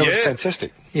fan of. It was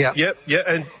fantastic. Yeah,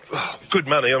 and good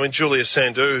money. I mean, Julius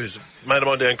Sandu, who's a mate of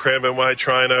mine down Cranbourne Way,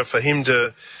 trainer, for him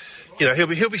to...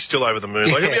 he'll be still over the moon.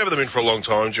 Like, he'll be over the moon for a long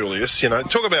time, Julius.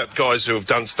 Talk about guys who have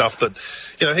done stuff that,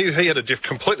 he had a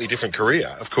completely different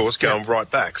career, of course, going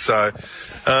right back. So,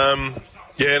 I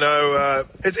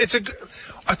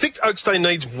think Oaks Day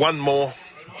needs one more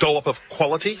dollop of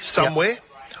quality somewhere. Yep.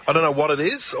 I don't know what it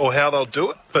is or how they'll do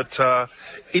it, but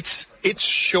it's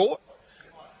short.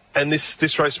 And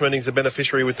this race meeting is a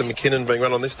beneficiary with the McKinnon being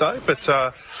run on this day. But,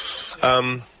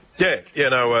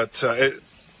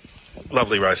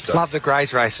 lovely race day. Love the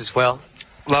Greys race as well.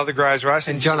 Love the Greys race.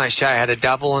 And John O'Shea had a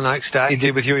double on Oaks Day. He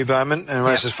did with Huey Bowman and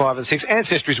races 5 and 6.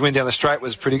 Ancestry's win down the straight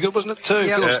was pretty good, wasn't it, too?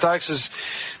 Yep. Philip Stokes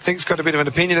has got a bit of an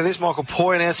opinion of this. Michael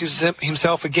Poy announced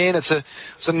himself again. It's a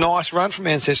nice run from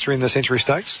Ancestry in the Century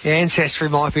Stakes. Yeah, Ancestry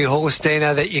might be a horse,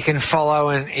 Dino, that you can follow,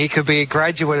 and he could be a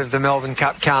graduate of the Melbourne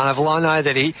Cup Carnival. I know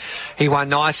that he won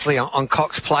nicely on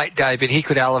Cox Plate Day, but he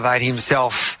could elevate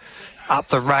himself up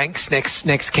the ranks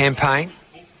next campaign.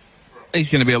 He's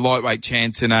going to be a lightweight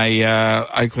chance in a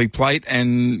Oakley Plate,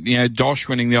 and Dosh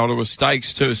winning the Ottawa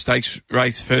Stakes too. A stakes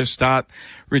race first start,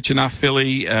 rich enough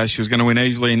filly. She was going to win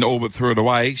easily and all but threw it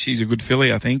away. She's a good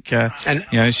filly, I think.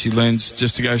 And she learns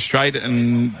just to go straight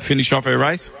and finish off her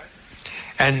race.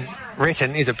 And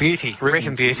Written is a beauty.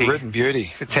 Written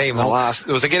beauty for Team Hawkes.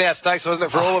 It was a get-out stakes, wasn't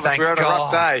it, for all of us? We were on a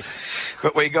rough day.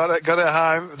 But we got it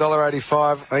home,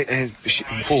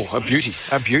 $1.85. A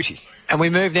beauty. And we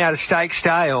move now to Stakes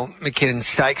Day, or McKinnon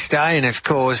Stakes Day, and of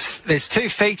course there's 2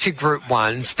 featured Group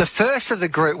 1s. The first of the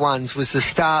Group 1s was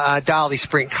the Darley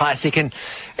Sprint Classic, and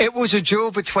it was a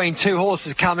duel between 2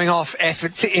 horses coming off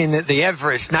efforts in the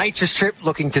Everest. Nature Strip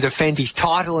looking to defend his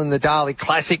title in the Darley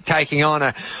Classic, taking on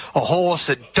a horse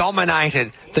that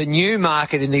dominated the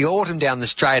Newmarket in the autumn down the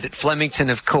straight at Flemington,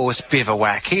 of course,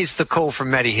 Bivouac. Here's the call from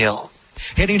Matty Hill.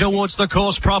 Heading towards the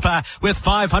course proper with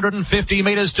 550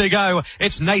 metres to go.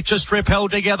 It's Nature Strip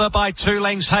held together by 2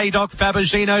 lengths. Haydock,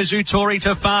 Fabergino, Zutori,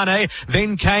 Tofane.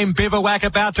 Then came Bivouac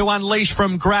about to unleash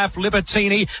from Graf,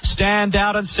 Libertini, Stand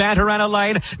Out and Santa Ana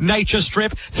Lane. Nature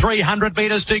Strip, 300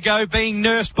 metres to go, being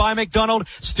nursed by McDonald.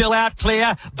 Still out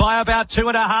clear by about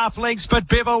 2.5 lengths, but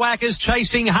Bivouac is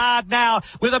chasing hard now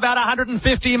with about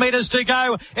 150 metres to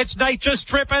go. It's Nature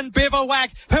Strip and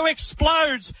Bivouac who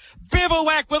explodes.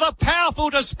 Bivouac with a powerful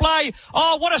display.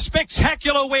 Oh, what a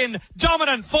spectacular win.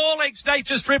 Dominant 4 lengths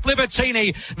Nature Strip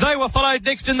Libertini. They were followed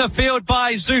next in the field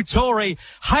by Zutori,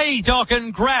 Haydock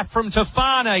and Graf from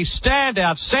Tofane, Stand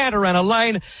Out, Santa Ana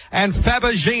Lane and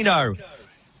Fabergino.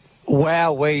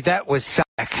 Wowee, that was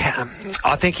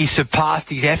I think he surpassed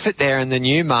his effort there in the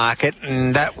Newmarket,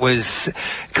 and that was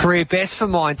career best for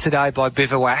mine today by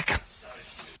Bivouac.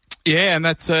 Yeah, and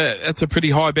that's a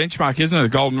pretty high benchmark, isn't it? A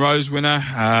Golden Rose winner,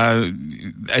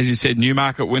 as you said,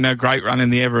 Newmarket winner, great run in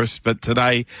the Everest, but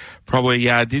today probably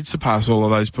did surpass all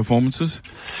of those performances.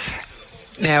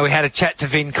 Now, we had a chat to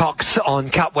Vin Cox on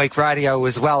Cup Week Radio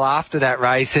as well after that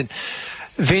race, and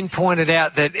Vin pointed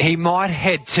out that he might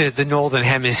head to the Northern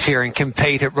Hemisphere and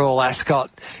compete at Royal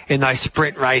Ascot in those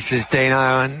sprint races, Dino,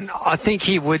 and I think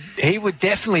he would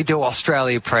definitely do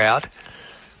Australia proud.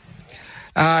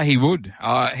 He would.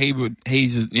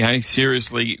 He's a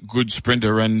seriously good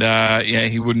sprinter, and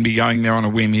he wouldn't be going there on a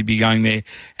whim. He'd be going there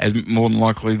as more than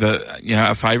likely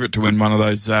a favourite to win one of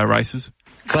those races.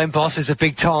 Glenn Boss is a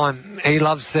big time. He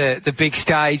loves the big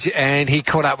stage, and he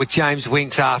caught up with James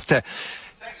Winks after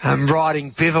riding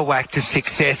Bivouac to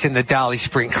success in the Darley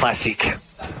Sprint Classic.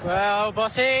 Well,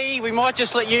 Bossy, we might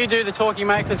just let you do the talking,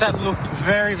 mate, because that looked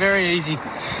very, very easy.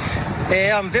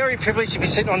 Yeah, I'm very privileged to be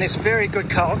sitting on this very good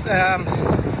colt.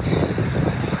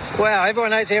 Wow,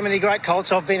 everyone knows how many great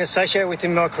colts I've been associated with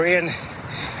in my career, and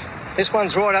this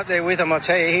one's right up there with them, I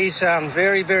tell you. He's a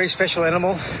very, very special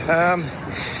animal.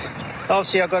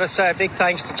 Obviously, I've got to say a big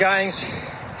thanks to James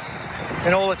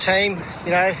and all the team,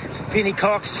 Vinnie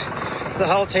Cox, the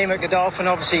whole team at Godolphin,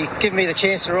 obviously giving me the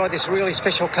chance to ride this really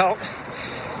special colt.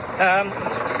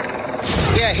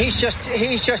 He's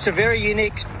just a very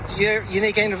unique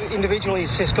individual.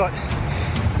 He's just got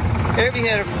everything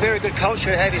that a very good colt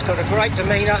should have. He's got a great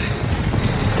demeanour.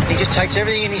 He just takes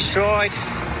everything in his stride.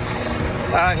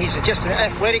 He's just an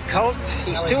athletic colt.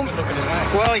 He's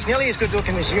he's nearly as good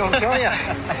looking as you, I'm telling you.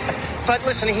 But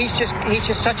listen, he's just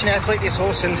such an athlete, this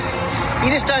horse, and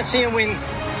you just don't see him win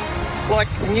like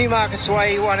Newmarket's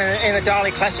way he won in a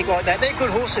Darley Classic like that. They're good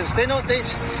horses. They're not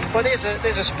this. Well, there's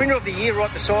a sprinter of the year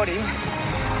right beside him,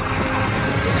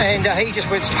 and he just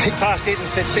went straight past it and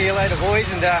said, "See you later,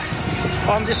 boys." And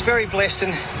I'm just very blessed.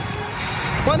 And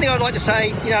one thing I'd like to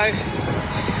say,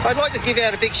 I'd like to give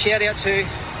out a big shout out to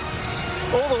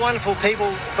all the wonderful people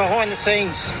behind the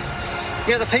scenes.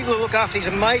 The people who look after these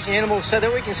amazing animals so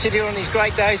that we can sit here on these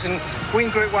great days and win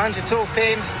Group 1s. It's all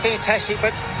fantastic.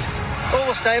 But all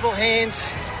the stable hands,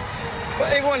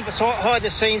 everyone behind the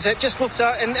scenes that just looks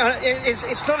up, and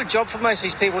it's not a job for most of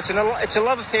these people. It's a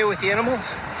love affair with the animal.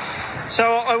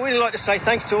 So I really like to say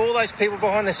thanks to all those people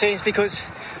behind the scenes, because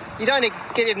you don't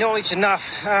get acknowledged enough.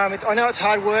 I know it's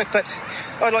hard work, but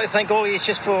I'd like to thank all of you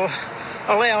just for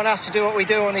allowing us to do what we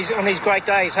do on these great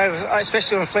days,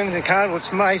 especially on Flemington Carnival. It's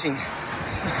amazing.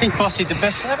 I think Bossy the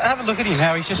best. Have a look at him,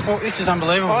 how he's just. This is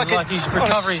unbelievable. His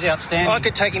recovery is outstanding. I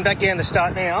could take him back down to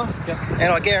start now,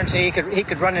 and I guarantee he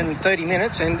could run in 30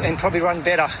 minutes and probably run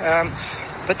better.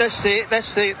 But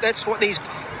that's what these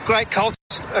great colts.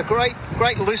 A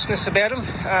great looseness about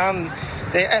them.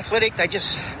 They're athletic. They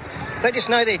just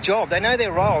know their job. They know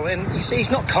their role. And you see, he's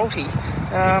not colty.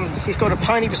 He's got a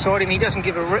pony beside him. He doesn't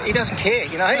care.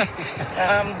 You know.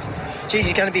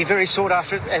 He's going to be very sought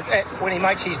after when he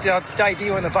makes his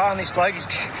debut in the barn. This bloke,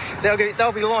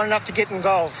 they'll be lining up to get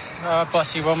involved.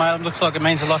 Bossy, well, mate, it looks like it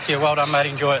means a lot to you. Well done, mate.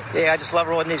 Enjoy it. Yeah, I just love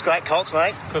riding these great colts,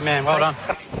 mate. Good man. Well done.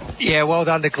 Yeah, well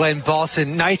done to Glenn Boss.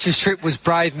 And Nature Strip was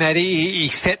brave, Matty. He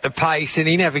set the pace and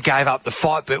he never gave up the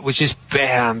fight, but was just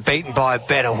beaten by a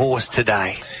better horse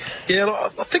today. Yeah,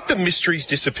 I think the mystery's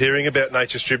disappearing about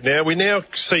Nature Strip now. We now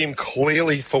see him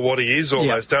clearly for what he is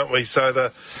almost, don't we?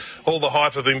 So all the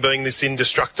hype of him being this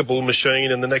indestructible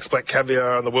machine and the next Black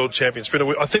Caviar and the world champion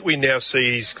sprinter, I think we now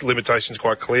see his limitations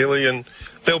quite clearly, and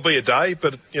there'll be a day,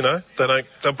 but, you know,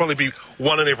 they'll probably be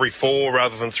 1 in every 4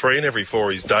 rather than 3 in every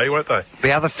 4 his day, won't they?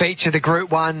 The other feature, the Group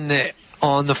 1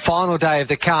 on the final day of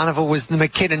the carnival, was the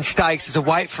McKinnon Stakes as a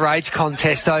weight for age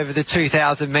contest over the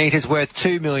 2,000 metres worth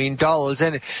 $2 million.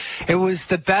 And it was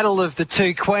the battle of the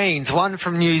two queens, one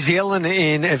from New Zealand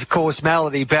in, of course,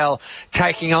 Melody Bell,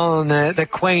 taking on the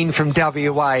queen from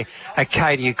WA,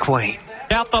 Acadia Queen.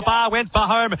 Out the bar, went for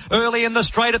home early in the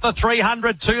straight at the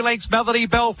 300. 2 lengths, Melody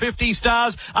Bell, 50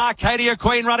 Stars. Arcadia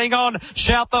Queen running on.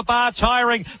 Shout the Bar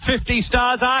tiring. 50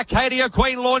 Stars. Arcadia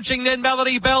Queen launching, then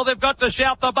Melody Bell. They've got to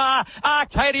Shout the Bar.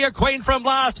 Arcadia Queen from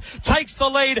last takes the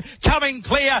lead. Coming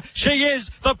clear. She is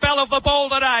the belle of the ball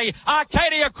today.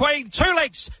 Arcadia Queen, 2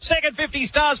 lengths. Second, 50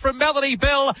 Stars from Melody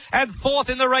Bell. And fourth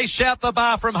in the race, Shout the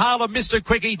Bar from Harlem, Mr.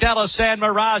 Quickie, Dallas Sand,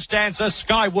 Mirage Dancer,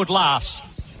 Skywood last.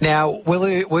 Now,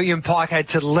 William Pike had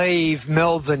to leave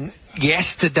Melbourne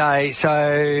yesterday,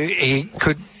 so he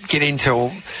could get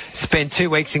into spend 2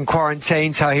 weeks in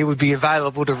quarantine, so he would be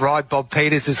available to ride Bob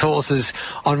Peters' horses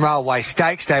on Railway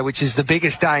Stakes Day, which is the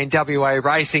biggest day in WA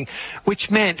racing,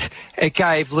 which meant it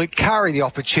gave Luke Curry the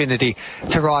opportunity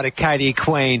to ride Acadia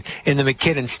Queen in the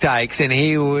McKinnon Stakes, and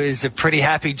he was a pretty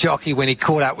happy jockey when he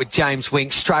caught up with James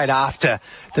Wink straight after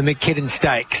the McKinnon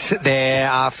Stakes there,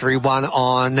 after he won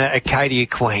on Acadia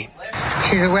Queen.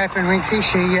 She's a weapon, Wincy.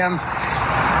 She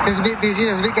was a bit busy.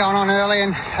 There's a bit going on early,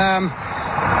 and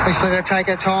just let her take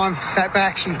her time, sat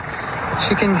back. They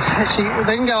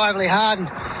didn't go overly hard, and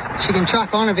she can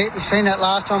truck on a bit. You've seen that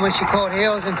last time when she caught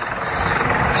heels, and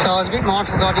so I was a bit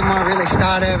mindful that I didn't want to really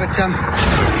start her, but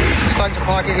I spoke to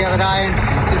Pikey the other day, and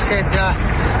he said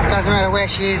doesn't matter where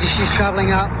she is, if she's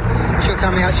travelling up, she'll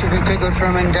come out, she'll be too good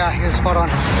for him, and he was spot on.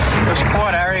 It was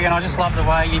quite arrogant. I just love the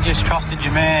way you just trusted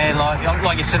your mare.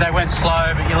 Like you said, they went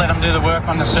slow, but you let them do the work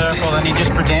on the circle, and you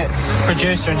just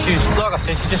produced her, and she was, like I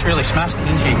said, she just really smashed it,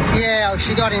 didn't she? Yeah,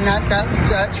 she got in that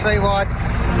 3 wide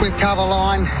with cover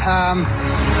line,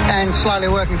 and slowly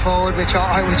working forward, which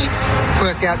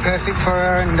worked out perfect for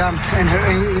her, and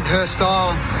her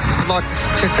style. I'd like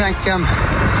to thank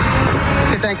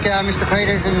Mr.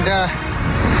 Peters and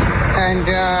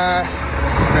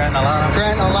Grant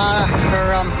Alana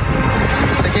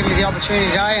for giving me the opportunity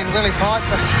today, and Willie Pike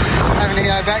for having to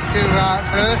go back to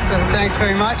Perth. So thanks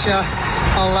very much. I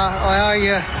owe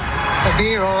you a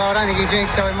beer, or I don't think he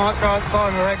drinks, so we might buy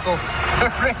him a Red Bull.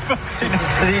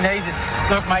 He needs it.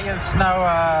 Look, mate, it's no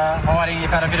hiding.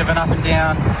 You've had a bit of an up and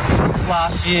down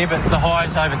last year, but the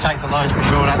highs overtake the lows for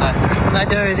sure, don't they? They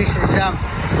do. This is,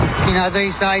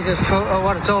 these days are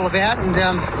what it's all about, and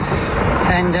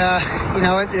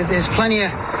there's plenty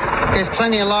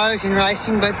of lows in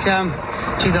racing, but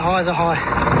the highs are high.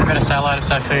 You better say hello to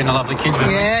Sophie and the lovely kids.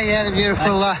 Yeah, the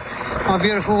beautiful, my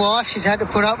beautiful wife. She's had to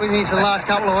put up with me for the last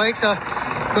couple of weeks. I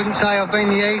wouldn't say I've been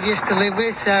the easiest to live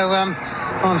with, so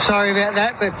I'm sorry about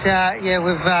that. But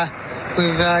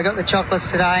we've got the chocolates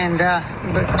today, and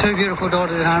but 2 beautiful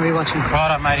daughters at home be watching.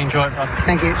 Right up, mate. Enjoy it, bud.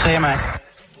 Thank you. See you, mate.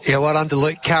 Yeah, well done to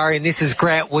Luke Curry, and this is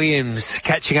Grant Williams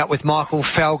catching up with Michael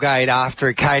Felgate after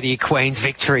Acadia Queen's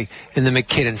victory in the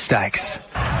McKinnon Stakes.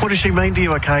 What does she mean to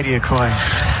you, Acadia Queen?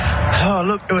 Oh,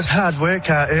 look, it was hard work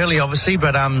early, obviously,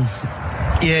 but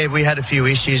we had a few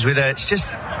issues with her. It's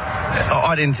just,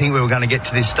 I didn't think we were going to get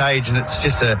to this stage, and it's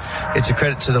just a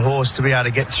credit to the horse to be able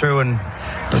to get through, and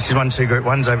this is 1-2 Group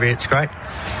 1s over here. It's great.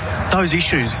 Those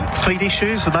issues, feet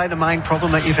issues, are they the main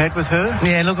problem that you've had with her?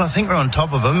 Yeah, look, I think we're on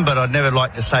top of them, but I'd never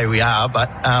like to say we are, but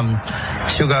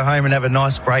she'll go home and have a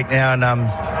nice break now, and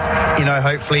you know,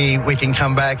 hopefully we can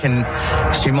come back and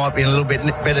she might be in a little bit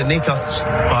better nick.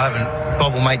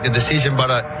 Bob will make the decision, but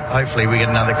hopefully we get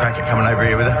another crack at coming over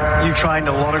here with her. You've trained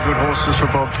a lot of good horses for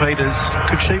Bob Peters.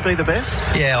 Could she be the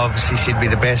best? Yeah, obviously she'd be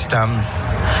the best.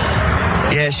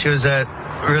 She was a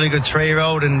really good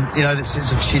 3-year-old, and you know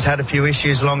she's had a few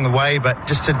issues along the way, but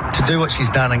just to do what she's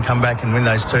done and come back and win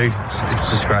those two, it's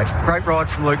just great. Great ride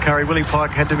from Luke Curry. Willie Pike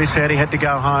had to miss out. He had to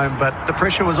go home, but the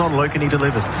pressure was on Luke and he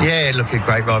delivered. Yeah, look, a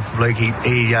great ride from Luke. He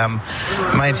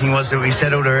main thing was that we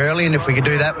settled her early, and if we could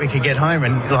do that, we could get home,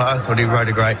 and I thought he rode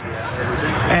her great.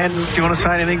 And do you want to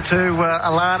say anything to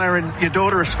Alana and your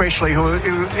daughter especially, who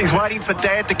is waiting for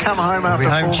Dad to come home after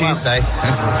 4 months? Tuesday.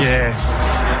 Yeah.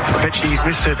 I bet she's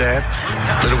missed her dad.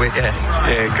 A little bit, yeah.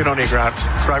 Yeah, good on you, Grant.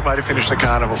 Great way to finish the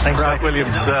carnival. Thanks, Grant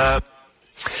Williams.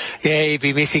 Yeah, he'd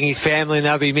be missing his family and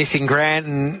they'll be missing Grant.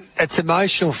 And it's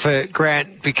emotional for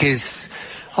Grant because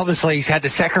obviously he's had to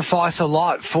sacrifice a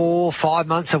lot, 4 or 5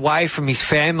 months away from his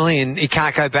family, and he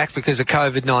can't go back because of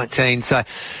COVID-19. So,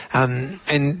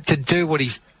 and to do what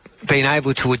he's been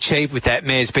able to achieve with that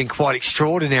mare has been quite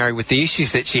extraordinary with the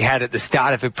issues that she had at the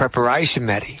start of her preparation,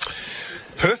 Matty.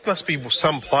 Perth must be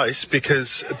someplace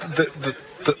because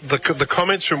the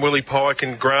comments from Willie Pike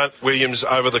and Grant Williams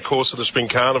over the course of the Spring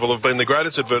Carnival have been the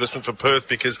greatest advertisement for Perth,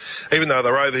 because even though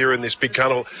they're over here in this big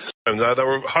carnival, they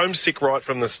were homesick right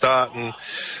from the start, and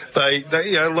they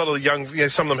a lot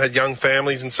of some of them had young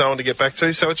families and so on to get back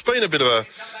to. So it's been a bit of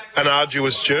an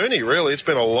arduous journey, really. It's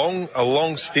been a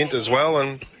long stint as well,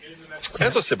 and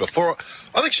as I said before,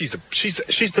 I think she's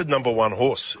the number one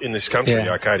horse in this country,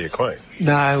 Arcadia Queen.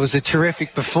 No, it was a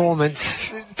terrific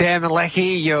performance. Dan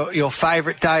Malachy, your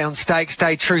favourite day on Stakes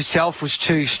Day, True Self, was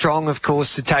too strong, of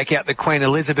course, to take out the Queen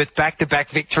Elizabeth. Back-to-back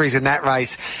victories in that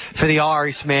race for the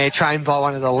Irish mare, trained by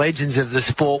one of the legends of the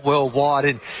sport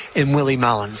worldwide in Willie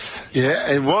Mullins.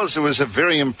 Yeah, it was. It was a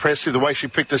very impressive. The way she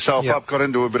picked herself up, got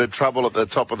into a bit of trouble at the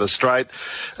top of the straight.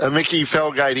 Mickey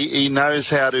Felgate, he knows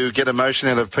how to get emotion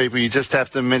out of people. You just have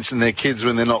to mention their kids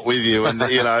when they're not with you, and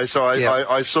so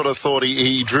I sort of thought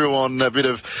he drew on a bit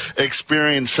of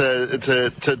experience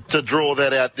to draw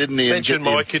that out, didn't he? Mention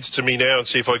my kids to me now and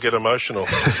see if I get emotional.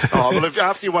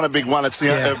 After you won a big one, it's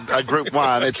a Group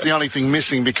 1, it's the only thing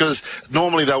missing, because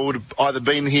normally they would have either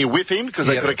been here with him because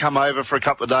they could have come over for a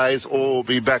couple of days or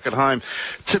be back at home.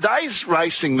 Today's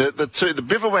racing, the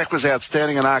Bivouac was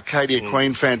outstanding and Arcadia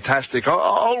Queen fantastic.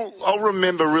 I'll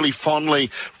remember really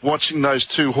fondly watching those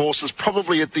two horses,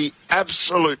 probably at the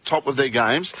absolute top of their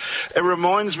games. It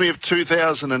reminds me of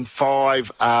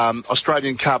 2005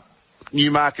 Australian Cup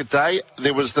Newmarket Day.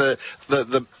 There was the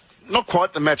not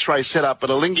quite the match race setup, but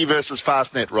Alinghi versus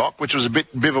Fastnet Rock, which was a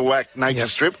bit Bivouac nature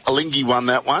strip. Alinghi won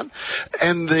that one.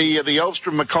 And the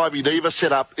Elvstroem Makybe Diva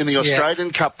set up in the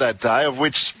Australian Cup that day, of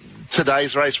which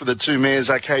today's race with the two mares,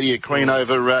 Arcadia Queen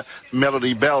over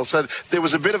Melody Bell. So there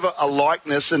was a bit of a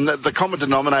likeness, and the common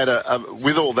denominator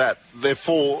with all that, there are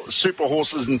 4 super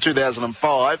horses in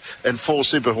 2005 and 4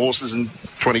 super horses in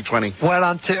 2020. Well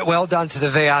done to the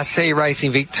VRC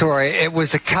Racing Victoria. It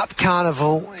was a Cup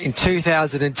Carnival in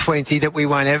 2020 that we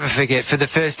won't ever forget. For the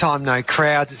first time, no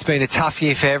crowds. It's been a tough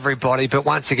year for everybody, but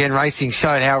once again, racing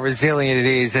showed how resilient it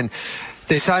is, and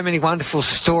there's so many wonderful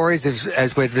stories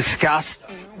as we've discussed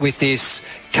with this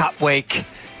Cup Week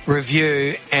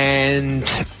review, and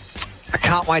I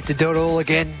can't wait to do it all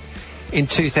again in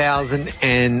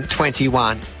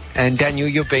 2021. And Daniel,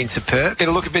 you've been superb.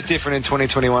 It'll look a bit different in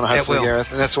 2021, hopefully,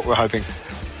 Gareth, and that's what we're hoping.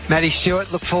 Matty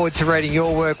Stewart, look forward to reading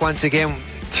your work once again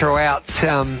throughout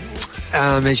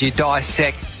as you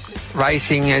dissect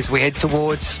racing as we head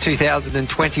towards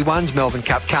 2021's Melbourne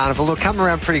Cup Carnival. It'll come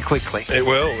around pretty quickly. It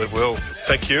will.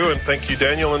 Thank you, and thank you,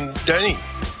 Daniel and Danny.